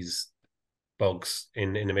harvest these bogs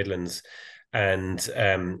in the Midlands, and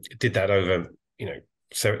did that over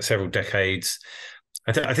several decades.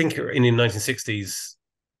 I think in the 1960s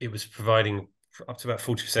it was providing up to about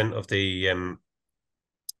 40% of the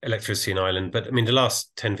electricity in Ireland. But I mean, the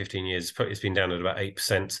last 10, 15 years, it's been down at about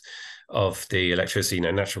 8% of the electricity.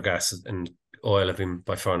 Natural gas and oil have been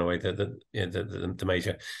by far and away the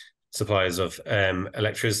major suppliers of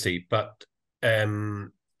electricity. But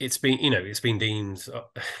it's been deemed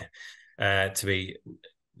to be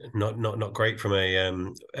not great from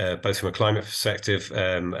both from a climate perspective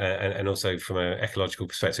and also from an ecological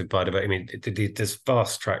perspective. But I mean, there's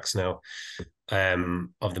vast tracts now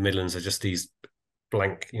of the Midlands are just these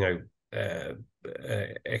blank,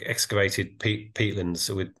 excavated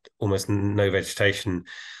peatlands with almost no vegetation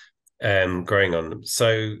growing on them.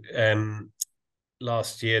 So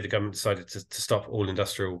last year, the government decided to stop all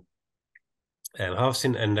industrial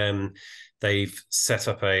harvesting, and they've set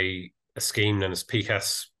up a scheme known as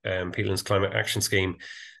PCAS, Peatlands Climate Action Scheme,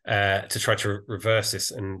 to try to reverse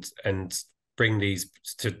this and bring these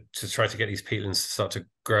to try to get these peatlands to start to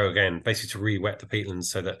grow again, basically to re-wet the peatlands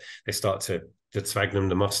so that they start to, the sphagnum,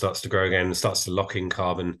 the moss starts to grow again and starts to lock in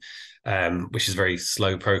carbon, which is a very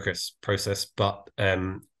slow process, but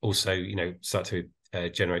also start to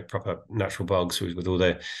generate proper natural bogs with all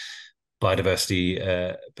the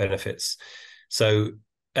biodiversity benefits. So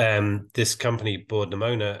this company,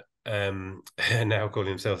 Bord-na-Móna, now calling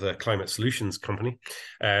themselves a climate solutions company,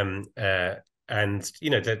 and they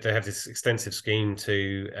have this extensive scheme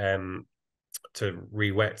to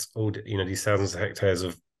re-wet all these thousands of hectares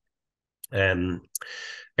of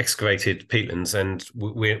excavated peatlands, and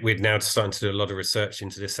we're now starting to do a lot of research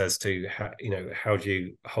into this as to how do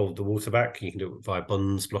you hold the water back. You can do it via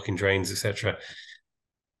bunds, blocking drains, etc.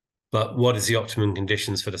 But what is the optimum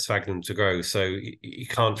conditions for the sphagnum to grow? So you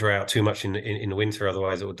can't dry out too much in the winter,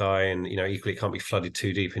 otherwise it will die. And equally, it can't be flooded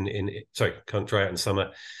too deep can't dry out in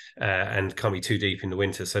summer, and can't be too deep in the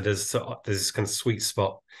winter. So there's this kind of sweet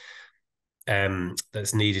spot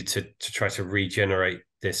that's needed to try to regenerate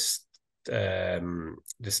this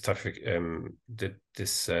type of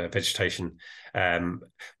vegetation.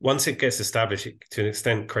 Once it gets established, it, to an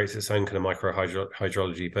extent, creates its own kind of micro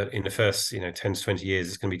hydrology. But in the first 10 to 20 years,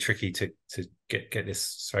 it's going to be tricky to get this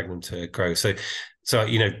sphagnum to grow. So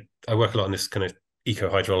I work a lot on this kind of eco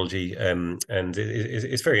hydrology, and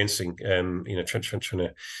it's very interesting.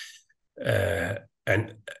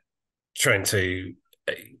 Trying to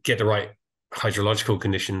get the right hydrological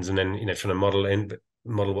conditions, and then trying to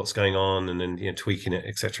model what's going on, and then tweaking it,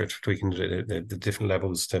 etc., tweaking the different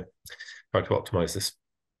levels to try to optimize this.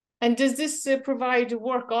 And does this provide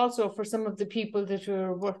work also for some of the people that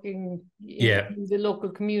are working in the local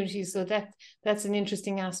community? So that's an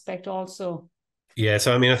interesting aspect also. Yeah,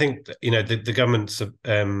 so I mean, I think the government's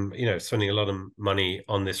spending a lot of money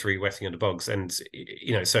on this re-wetting of the bogs, and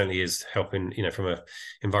it certainly is helping from a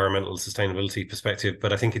environmental sustainability perspective.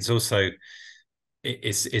 But I think it's also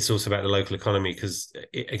it's also about the local economy, because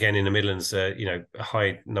again, in the Midlands, you know, a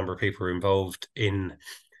high number of people are involved in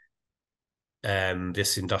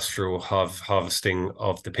this industrial harvesting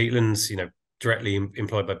of the peatlands, you know, directly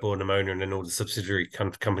employed by Bord and Ammonia, and then all the subsidiary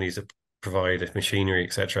companies that provide machinery,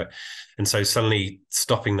 etc. And so suddenly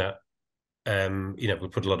stopping that, you know,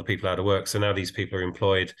 would put a lot of people out of work. So now these people are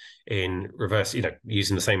employed in reverse, you know,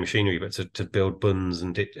 using the same machinery, but to build bunds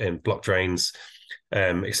and block drains,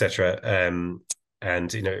 etc.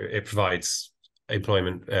 And you know, it provides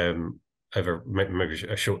employment over maybe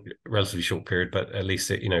a relatively short period, but at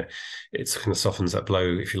least it, you know, it's kind of softens that blow,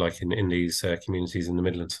 if you like, in these communities in the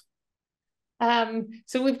Midlands.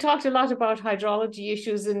 So we've talked a lot about hydrology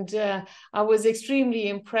issues, and I was extremely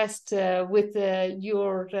impressed with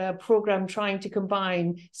your program trying to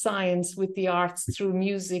combine science with the arts through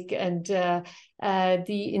music, and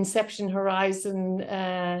the Inception Horizon,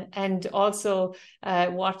 and also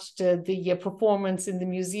watched the performance in the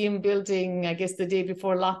museum building, I guess the day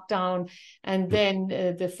before lockdown, and then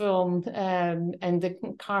the film and the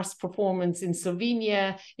karst performance in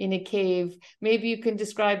Slovenia in a cave. Maybe you can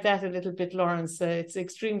describe that a little bit, Laurence. It's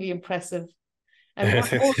extremely impressive. And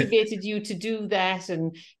what motivated you to do that,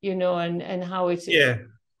 and you know, and how it? Yeah,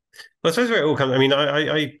 well, I suppose where it all comes. I mean,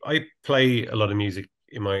 I play a lot of music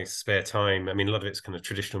in my spare time. I mean, a lot of it's kind of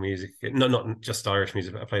traditional music, not just Irish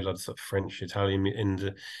music, but I play a lot of sort of French, Italian,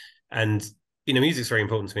 and you know, music's very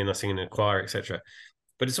important to me, and I sing in a choir, etc.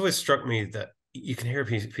 But it's always struck me that you can hear a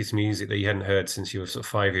piece of music that you hadn't heard since you were sort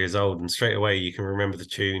of 5 years old, and straight away you can remember the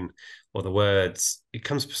tune or the words. It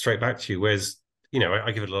comes straight back to you. Whereas, you know,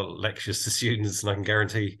 I give a lot of lectures to students, and I can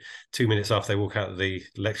guarantee 2 minutes after they walk out of the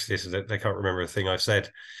lecture theatre, they can't remember a thing I've said.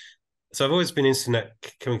 So I've always been interested that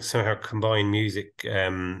can we somehow combine music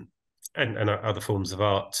and other forms of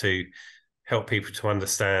art to help people to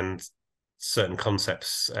understand certain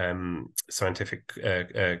concepts, scientific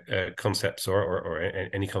concepts, or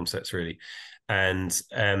any concepts really, and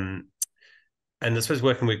I suppose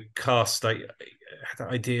working with karst, I had that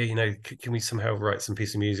idea, you know, can we somehow write some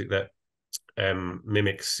piece of music that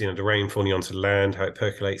mimics, you know, the rain falling onto the land, how it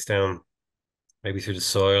percolates down, maybe through the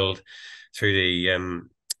soil, through the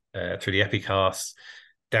epikarst,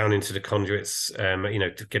 down into the conduits, you know,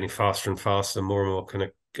 getting faster and faster, more and more kind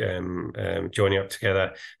of joining up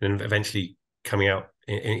together, and then eventually coming out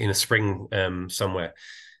in a spring somewhere.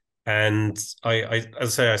 And as I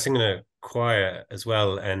say, I sing in a choir as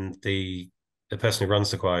well, and the person who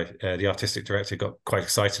runs the choir, the artistic director, got quite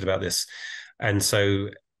excited about this, and so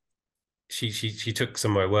she took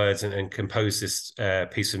some of my words and composed this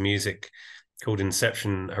piece of music called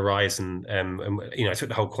Inception Horizon. And you know, I took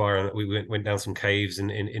the whole choir and we went down some caves in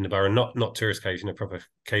the borough, not tourist caves, you know, proper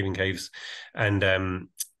caving caves, and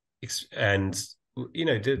you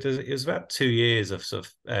know, it was about 2 years of sort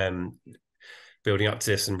of building up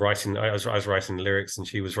to this and writing. I was writing the lyrics and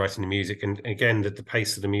she was writing the music, and again, the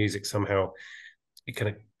pace of the music somehow it kind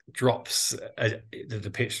of drops,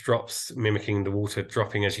 the pitch drops, mimicking the water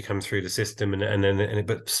dropping as you come through the system, and then it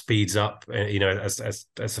but speeds up, you know, as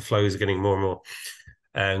the flows are getting more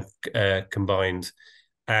and more combined,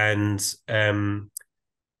 and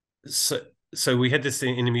so we had this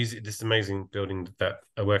thing in the music, this amazing building that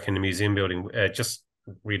I work in, the museum building. Just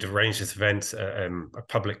we'd arranged this event, a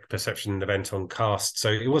public perception event on karst. So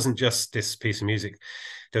it wasn't just this piece of music.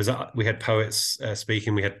 We had poets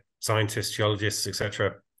speaking, we had scientists, geologists,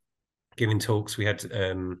 etc., giving talks. We had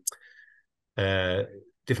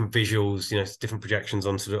different visuals, you know, different projections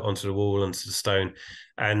onto the wall, onto the stone,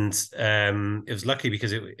 and it was lucky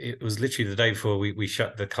because it was literally the day before we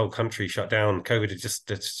shut, the whole country shut down. COVID had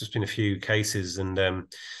there's just been a few cases, and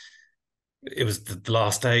it was the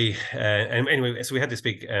last day. And anyway, so we had this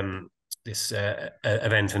big this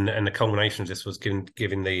event, and the culmination of this was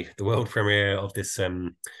giving the world premiere of this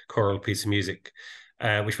choral piece of music,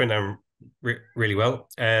 which went down really well.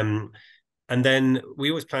 And then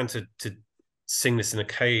we always planned to sing this in a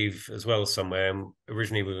cave as well somewhere. And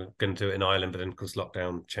originally we were going to do it in Ireland, but then of course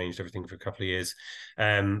lockdown changed everything for a couple of years.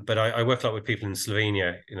 But I work a lot with people in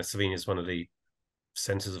Slovenia. You know, Slovenia is one of the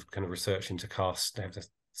centers of kind of research into karst. They have the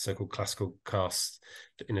so-called classical karst,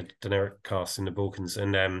 in a generic karst in the Balkans,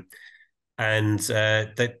 and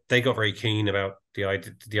they got very keen about the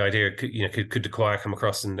idea. You know, could the choir come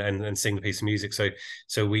across and sing the piece of music? So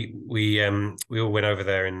we all went over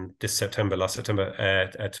there in last September,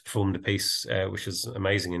 to perform the piece, which was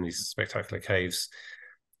amazing in these spectacular caves.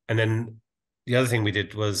 And then the other thing we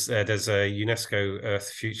did was there's a UNESCO Earth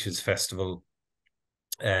Futures Festival,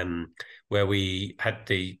 where we had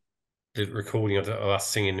the recording of us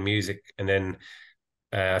singing the music, and then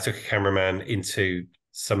I took a cameraman into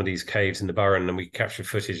some of these caves in the Burren, and we captured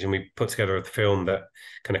footage and we put together a film that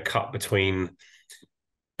kind of cut between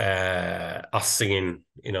us singing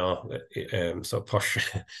in our sort of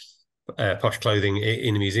posh clothing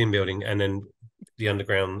in the museum building, and then the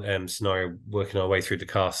underground scenario, working our way through the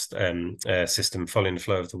karst system, following the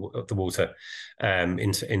flow of the water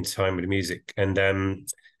in time with the music. And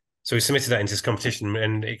so we submitted that into this competition,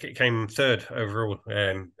 and it came third overall,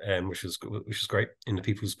 which was great in the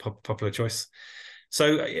People's Popular Choice.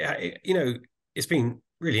 So it's been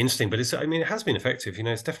really interesting, but it has been effective.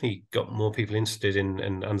 It's definitely got more people interested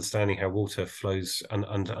in understanding how water flows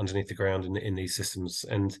underneath the ground in these systems.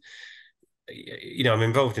 And I'm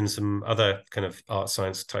involved in some other kind of art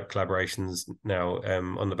science type collaborations now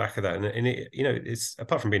on the back of that, and it's,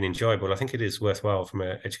 apart from being enjoyable, I think it is worthwhile from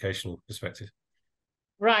an educational perspective.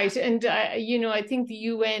 Right. And, I think the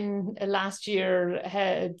UN last year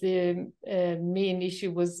had the main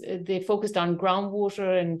issue was they focused on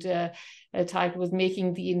groundwater, and a title was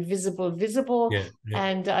Making the Invisible Visible. Yeah.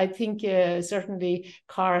 And I think certainly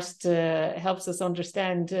karst helps us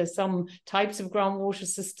understand some types of groundwater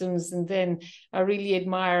systems. And then I really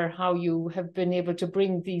admire how you have been able to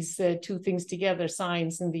bring these two things together,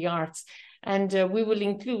 science and the arts. And we will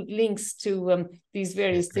include links to these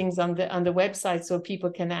various things on the website, so people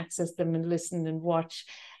can access them and listen and watch.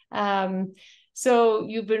 So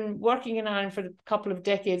you've been working in Ireland for a couple of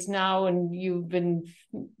decades now, and you've been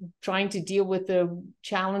trying to deal with the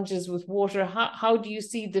challenges with water. How do you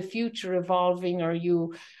see the future evolving? Are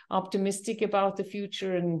you optimistic about the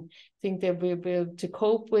future and think that we'll be able to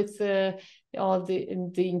cope with all the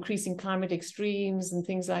increasing climate extremes and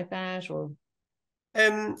things like that? Or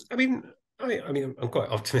I'm quite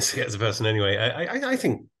optimistic as a person anyway. I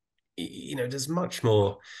think there's much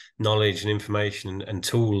more knowledge and information and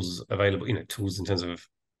tools available. Tools in terms of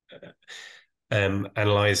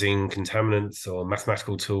analyzing contaminants, or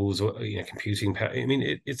mathematical tools, or computing.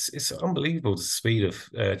 It's unbelievable the speed of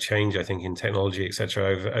change, I think, in technology,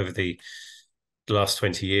 etc. over the last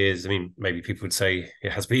 20 years. Maybe people would say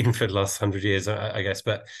it has been for the last 100 years, I guess,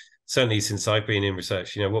 but certainly since I've been in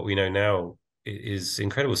research, what we know now is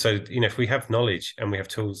incredible. So if we have knowledge and we have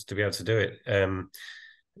tools to be able to do it, I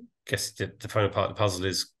guess the final part of the puzzle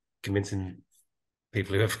is convincing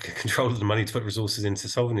people who have control of the money to put resources into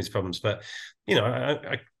solving these problems. But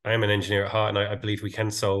I am an engineer at heart, and I believe we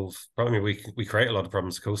can solve problems. We create a lot of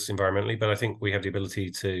problems, of course, environmentally, but I think we have the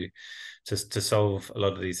ability to solve a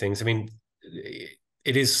lot of these things. It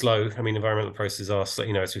is slow. Environmental processes are slow.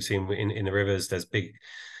 As we've seen in the rivers, there's big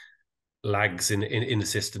lags in the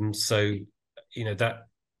system. So that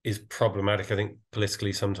is problematic, I think,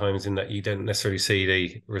 politically sometimes, in that you don't necessarily see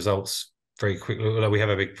the results very quickly. Although we have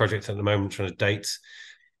a big project at the moment trying to date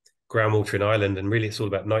groundwater in Ireland, and really it's all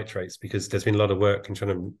about nitrates, because there's been a lot of work in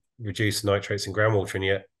trying to reduce nitrates in groundwater, and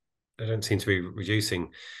yet they don't seem to be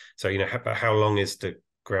reducing. So how long is the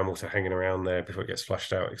groundwater hanging around there before it gets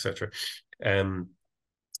flushed out, etc.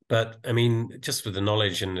 But just with the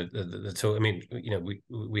knowledge and the tool,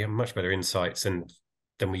 we have much better insights than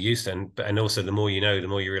we used to, and also the more you know, the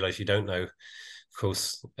more you realize you don't know, of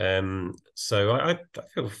course. So I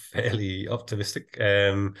feel fairly optimistic,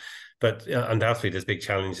 but undoubtedly there's big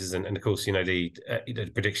challenges, and of course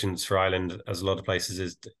the predictions for Ireland, as a lot of places,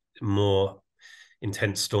 is more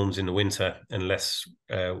intense storms in the winter and less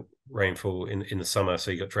rainfall in the summer.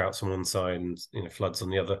 So you got droughts on one side and floods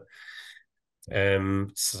on the other.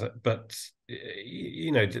 But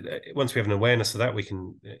once we have an awareness of that, we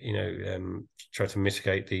can try to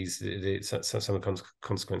mitigate some of the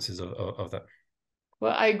consequences of that.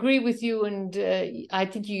 Well, I agree with you, and I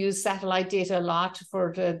think you use satellite data a lot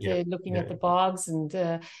for looking at the bogs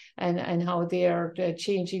and how they are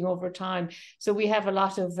changing over time. So we have a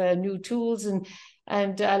lot of new tools,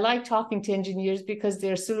 and I like talking to engineers because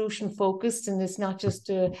they're solution focused, and it's not just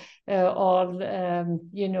all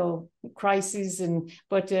crises,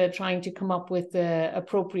 but trying to come up with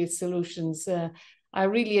appropriate solutions. I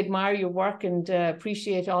really admire your work and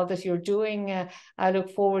appreciate all that you're doing. I look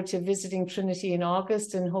forward to visiting Trinity in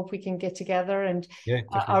August and hope we can get together. And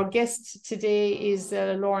our guest today is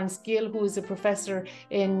Laurence Gill, who is a professor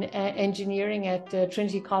in engineering at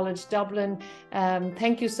Trinity College Dublin.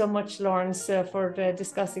 Thank you so much, Laurence, for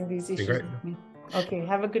discussing these issues with me. Okay,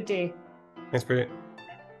 have a good day. Thanks, brilliant.